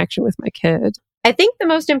good connection with my kid? I think the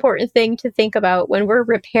most important thing to think about when we're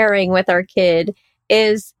repairing with our kid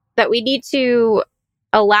is that we need to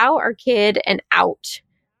allow our kid an out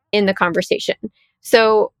in the conversation.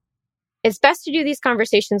 So it's best to do these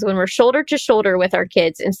conversations when we're shoulder to shoulder with our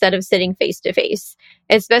kids instead of sitting face to face.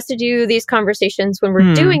 It's best to do these conversations when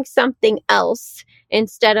we're doing something else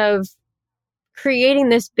instead of creating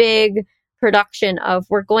this big production of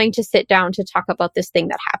we're going to sit down to talk about this thing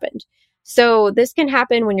that happened. So this can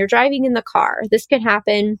happen when you're driving in the car. This can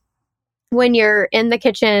happen when you're in the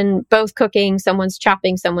kitchen, both cooking, someone's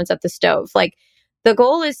chopping, someone's at the stove. Like, the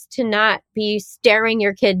goal is to not be staring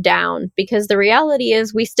your kid down, because the reality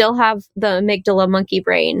is we still have the amygdala monkey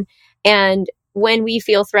brain. And when we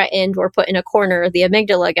feel threatened or put in a corner, the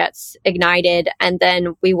amygdala gets ignited and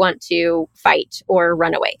then we want to fight or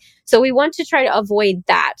run away. So we want to try to avoid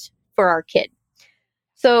that for our kid.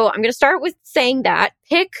 So I'm going to start with saying that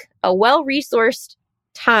pick a well-resourced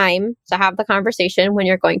time to have the conversation when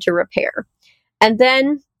you're going to repair. And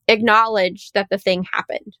then acknowledge that the thing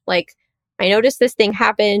happened. Like, I noticed this thing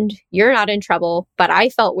happened. You're not in trouble, but I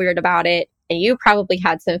felt weird about it. And you probably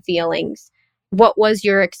had some feelings. What was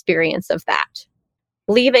your experience of that?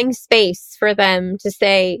 Leaving space for them to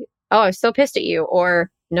say, oh, I was so pissed at you, or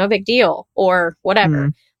no big deal, or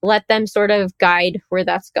whatever. Let them sort of guide where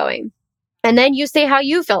that's going. And then you say how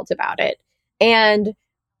you felt about it and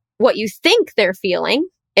what you think they're feeling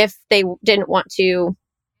if they didn't want to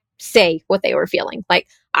say what they were feeling. Like,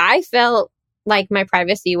 I felt like my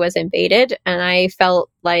privacy was invaded and I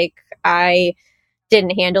felt like I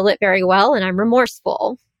didn't handle it very well and I'm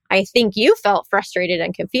remorseful. I think you felt frustrated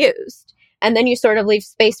and confused. And then you sort of leave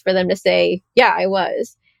space for them to say, yeah, I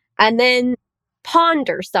was. And then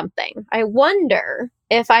ponder something. I wonder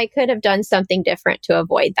if I could have done something different to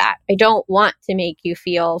avoid that. I don't want to make you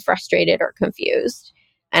feel frustrated or confused.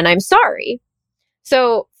 And I'm sorry.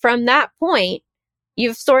 So from that point,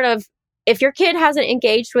 you've sort of, if your kid hasn't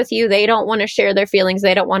engaged with you, they don't want to share their feelings,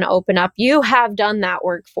 they don't want to open up, you have done that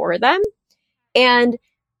work for them. And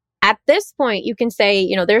at this point, you can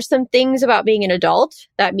say, there's some things about being an adult.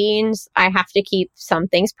 That means I have to keep some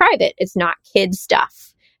things private. It's not kid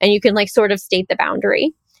stuff. And you can sort of state the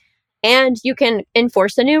boundary. And you can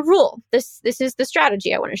enforce a new rule. This is the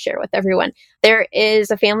strategy I want to share with everyone. There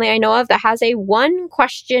is a family I know of that has a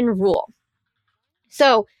 1-question rule.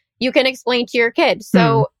 So you can explain to your kid.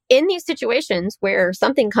 So in these situations where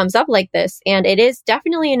something comes up like this, and it is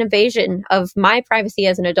definitely an invasion of my privacy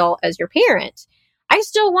as an adult, as your parent, I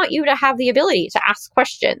still want you to have the ability to ask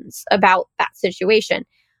questions about that situation.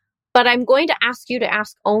 But I'm going to ask you to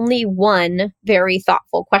ask only one very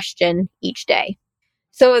thoughtful question each day.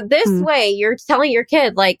 So this way, you're telling your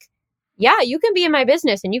kid, yeah, you can be in my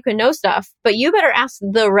business and you can know stuff, but you better ask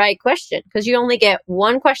the right question, because you only get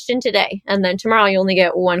one question today. And then tomorrow you only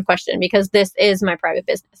get one question, because this is my private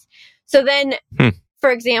business. So then,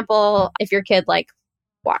 for example, if your kid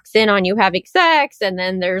walks in on you having sex and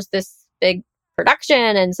then there's this big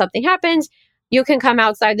production and something happens, you can come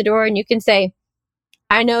outside the door and you can say,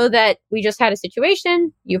 I know that we just had a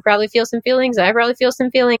situation. You probably feel some feelings. I probably feel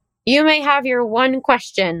some feelings. You may have your one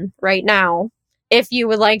question right now if you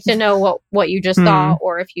would like to know what you just saw,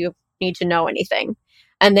 or if you need to know anything.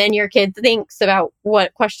 And then your kid thinks about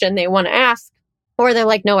what question they want to ask, or they're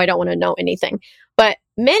like, no, I don't want to know anything. But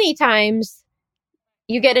many times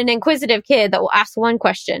you get an inquisitive kid that will ask one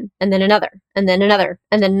question and then another, and then another,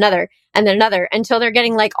 and then another, and then another, until they're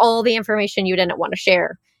getting all the information you didn't want to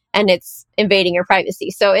share, and it's invading your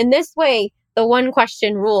privacy. So in this way, the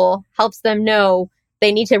 1-question rule helps them know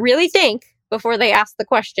they need to really think before they ask the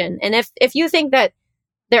question. And if you think that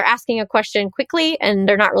they're asking a question quickly and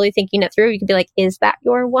they're not really thinking it through, you can be like, is that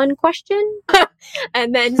your one question?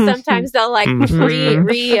 And then sometimes they'll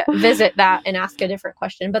revisit that and ask a different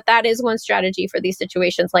question. But that is one strategy for these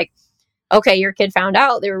situations. Okay, your kid found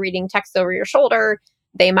out they were reading text over your shoulder.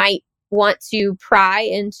 They might want to pry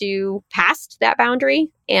into past that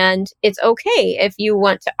boundary. And it's okay if you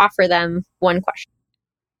want to offer them one question.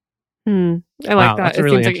 I like that. That's it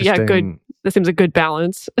really seems interesting. good this seems a good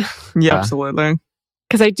balance. Yeah, absolutely.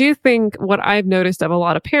 Because I do think what I've noticed of a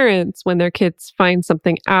lot of parents when their kids find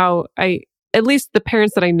something out, at least the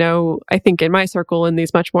parents that I know, I think in my circle, in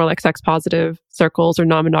these much more like sex positive circles or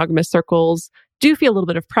non-monogamous circles, do feel a little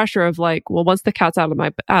bit of pressure of like, well, once the cat's out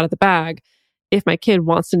of the bag, if my kid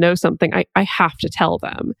wants to know something, I have to tell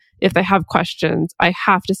them. If they have questions, I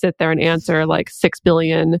have to sit there and answer like 6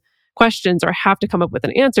 billion questions, or I have to come up with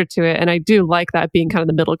an answer to it. And I do like that being kind of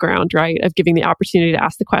the middle ground, right? Of giving the opportunity to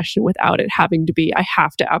ask the question without it having to be, I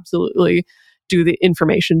have to absolutely do the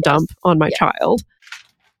information dump on my child.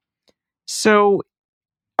 So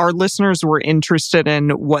our listeners were interested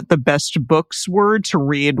in what the best books were to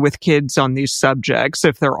read with kids on these subjects,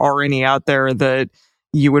 if there are any out there that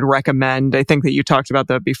you would recommend. I think that you talked about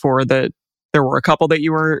that before, that there were a couple that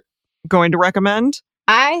you were going to recommend.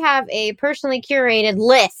 I have a personally curated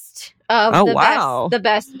list of the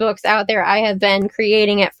best books out there. I have been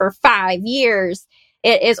creating it for 5 years.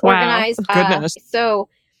 It is organized. Goodness. So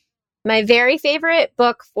my very favorite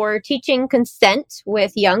book for teaching consent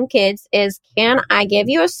with young kids is Can I Give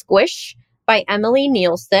You a Squish by Emily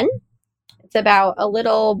Nielsen. It's about a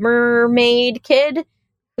little mermaid kid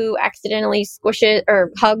who accidentally squishes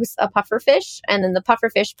or hugs a pufferfish, and then the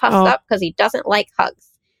pufferfish puffs up because he doesn't like hugs.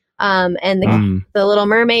 And the little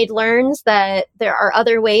mermaid learns that there are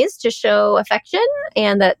other ways to show affection,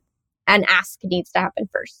 and that an ask needs to happen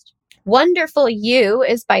first. Wonderful You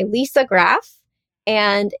is by Lisa Graff.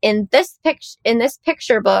 And in this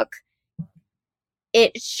picture book,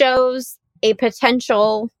 it shows a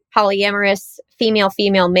potential polyamorous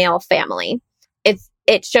female-male family.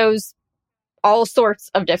 It shows all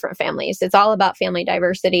sorts of different families. It's all about family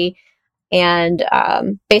diversity. And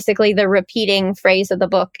basically the repeating phrase of the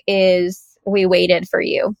book is, we waited for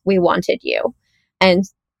you. We wanted you. And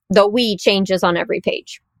the we changes on every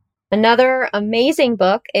page. Another amazing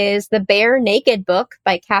book is The Bare Naked Book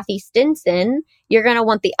by Kathy Stinson. You're going to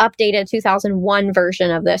want the updated 2001 version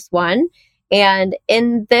of this one. And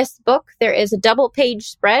in this book, there is a double-page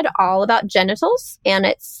spread all about genitals. And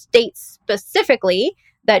it states specifically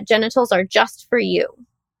that genitals are just for you.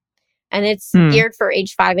 And it's geared for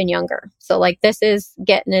age 5 and younger. So like this is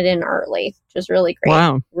getting it in early, which is really great.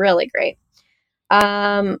 Wow. Really great.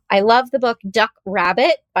 I love the book Duck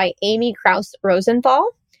Rabbit by Amy Krauss Rosenthal,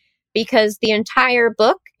 because the entire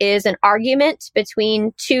book is an argument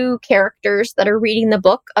between two characters that are reading the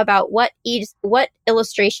book about what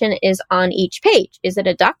illustration is on each page. Is it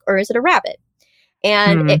a duck or is it a rabbit?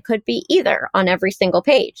 And it could be either on every single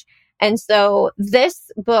page. And so this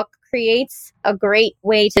book creates a great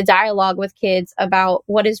way to dialogue with kids about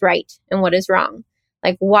what is right and what is wrong.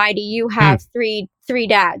 Like, why do you have three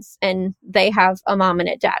dads and they have a mom and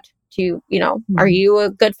a dad? Are you a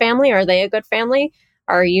good family? Are they a good family?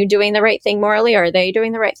 Are you doing the right thing morally? Are they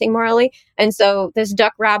doing the right thing morally? And so this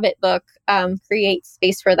Duck Rabbit book creates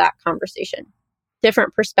space for that conversation.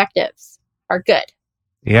 Different perspectives are good.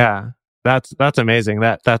 Yeah. That's amazing.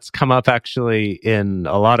 That's come up actually in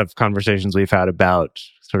a lot of conversations we've had about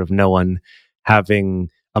sort of no one having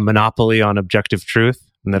a monopoly on objective truth,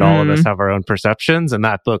 and that all of us have our own perceptions. And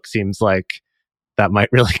that book seems like that might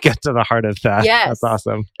really get to the heart of that. Yes. That's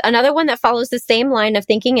awesome. Another one that follows the same line of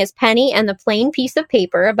thinking is Penny and the Plain Piece of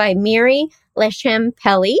Paper by Miri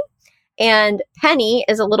Leshem-Pelly. And Penny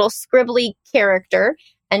is a little scribbly character,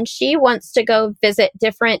 and she wants to go visit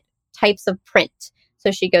different types of print. So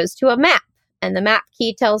she goes to a map, and the map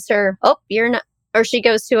key tells her, oh, you're not, or she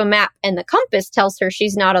goes to a map and the compass tells her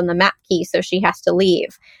she's not on the map key, so she has to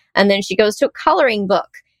leave. And then she goes to a coloring book,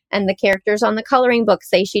 and the characters on the coloring book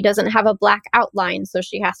say she doesn't have a black outline, so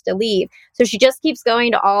she has to leave. So she just keeps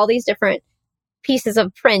going to all these different pieces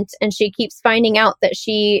of print, and she keeps finding out that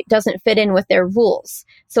she doesn't fit in with their rules.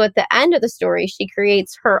 So at the end of the story, she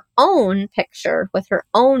creates her own picture with her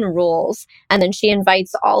own rules, and then she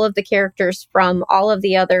invites all of the characters from all of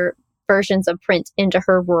the other versions of print into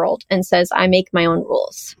her world and says, I make my own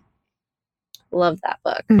rules. Love that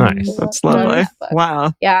book. Nice. That's lovely.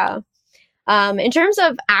 Wow. Yeah. In terms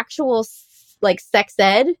of actual sex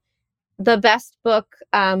ed, the best book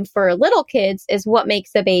for little kids is What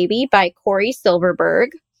Makes a Baby by Corey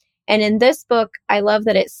Silverberg. And in this book, I love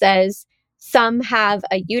that it says some have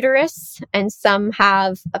a uterus and some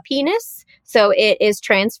have a penis. So it is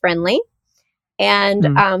trans friendly.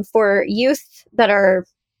 And for youth that are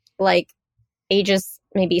like ages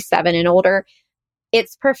maybe 7 and older,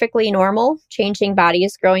 it's perfectly normal. Changing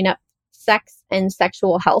Bodies, Growing Up, Sex and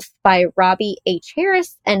Sexual Health by Robbie H.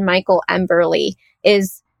 Harris and Michael Emberley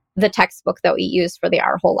is the textbook that we use for the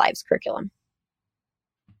Our Whole Lives curriculum.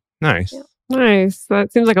 Nice. Yeah. Nice.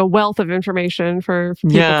 That seems like a wealth of information for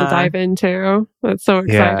people to dive into. That's so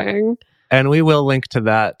exciting. And we will link to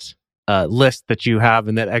that list that you have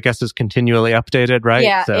and that I guess is continually updated, right?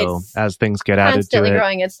 Yeah, so as things get added to it. Constantly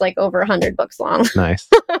growing. It's like over 100 books long. Nice.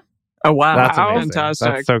 Oh, wow. That's amazing. Fantastic.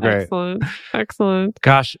 That's so great. Excellent.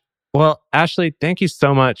 Gosh. Well, Ashley, thank you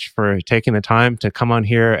so much for taking the time to come on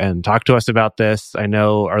here and talk to us about this. I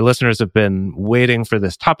know our listeners have been waiting for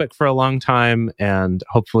this topic for a long time, and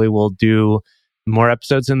hopefully we'll do more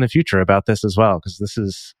episodes in the future about this as well, because this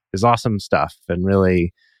is awesome stuff and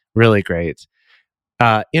really, really great.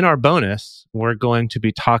 In our bonus, we're going to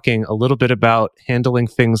be talking a little bit about handling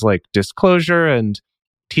things like disclosure and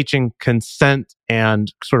teaching consent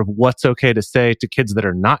and sort of what's okay to say to kids that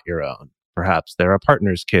are not your own. Perhaps they're a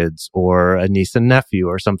partner's kids or a niece and nephew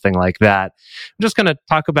or something like that. I'm just going to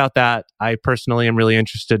talk about that. I personally am really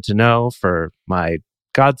interested to know for my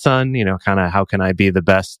godson, kind of how can I be the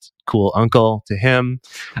best cool uncle to him?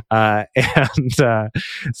 So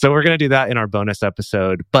we're going to do that in our bonus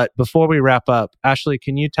episode. But before we wrap up, Ashley,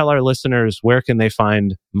 can you tell our listeners where can they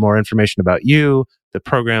find more information about you, the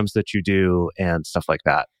programs that you do, and stuff like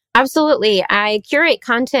that? Absolutely. I curate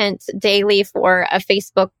content daily for a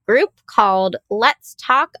Facebook group called Let's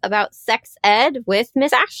Talk About Sex Ed with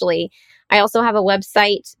Miss Ashley. I also have a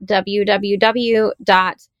website,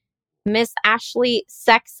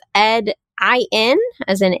 www.missaschleysexedin,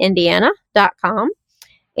 as in Indiana.com.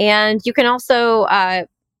 And you can also, I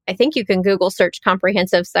think you can Google search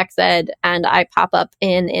comprehensive sex ed, and I pop up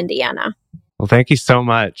in Indiana. Well, thank you so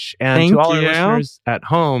much. And to all you. our listeners at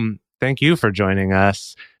home, thank you for joining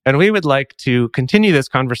us. And we would like to continue this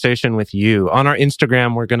conversation with you. On our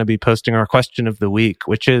Instagram, we're going to be posting our question of the week,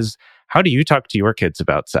 which is, how do you talk to your kids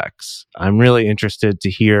about sex? I'm really interested to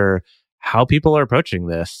hear how people are approaching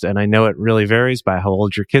this. And I know it really varies by how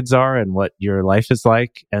old your kids are and what your life is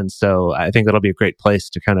like. And so I think it'll be a great place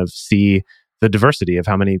to kind of see the diversity of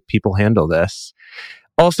how many people handle this.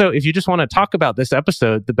 Also, if you just want to talk about this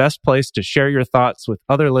episode, the best place to share your thoughts with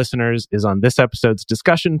other listeners is on this episode's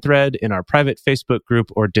discussion thread in our private Facebook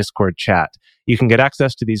group or Discord chat. You can get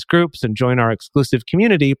access to these groups and join our exclusive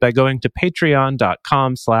community by going to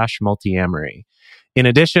patreon.com/multiamory. In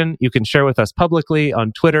addition, you can share with us publicly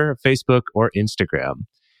on Twitter, Facebook, or Instagram.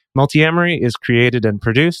 Multiamory is created and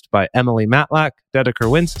produced by Emily Matlack,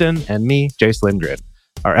 Dedeker Winston, and me, Jace Lindgren.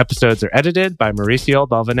 Our episodes are edited by Mauricio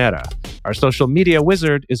Balvanera. Our social media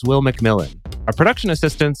wizard is Will McMillan. Our production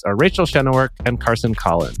assistants are Rachel Shenowork and Carson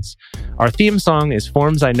Collins. Our theme song is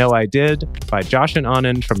Forms I Know I Did by Josh and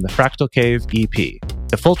Anand from the Fractal Cave EP.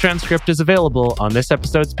 The full transcript is available on this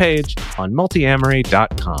episode's page on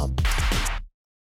multiamory.com.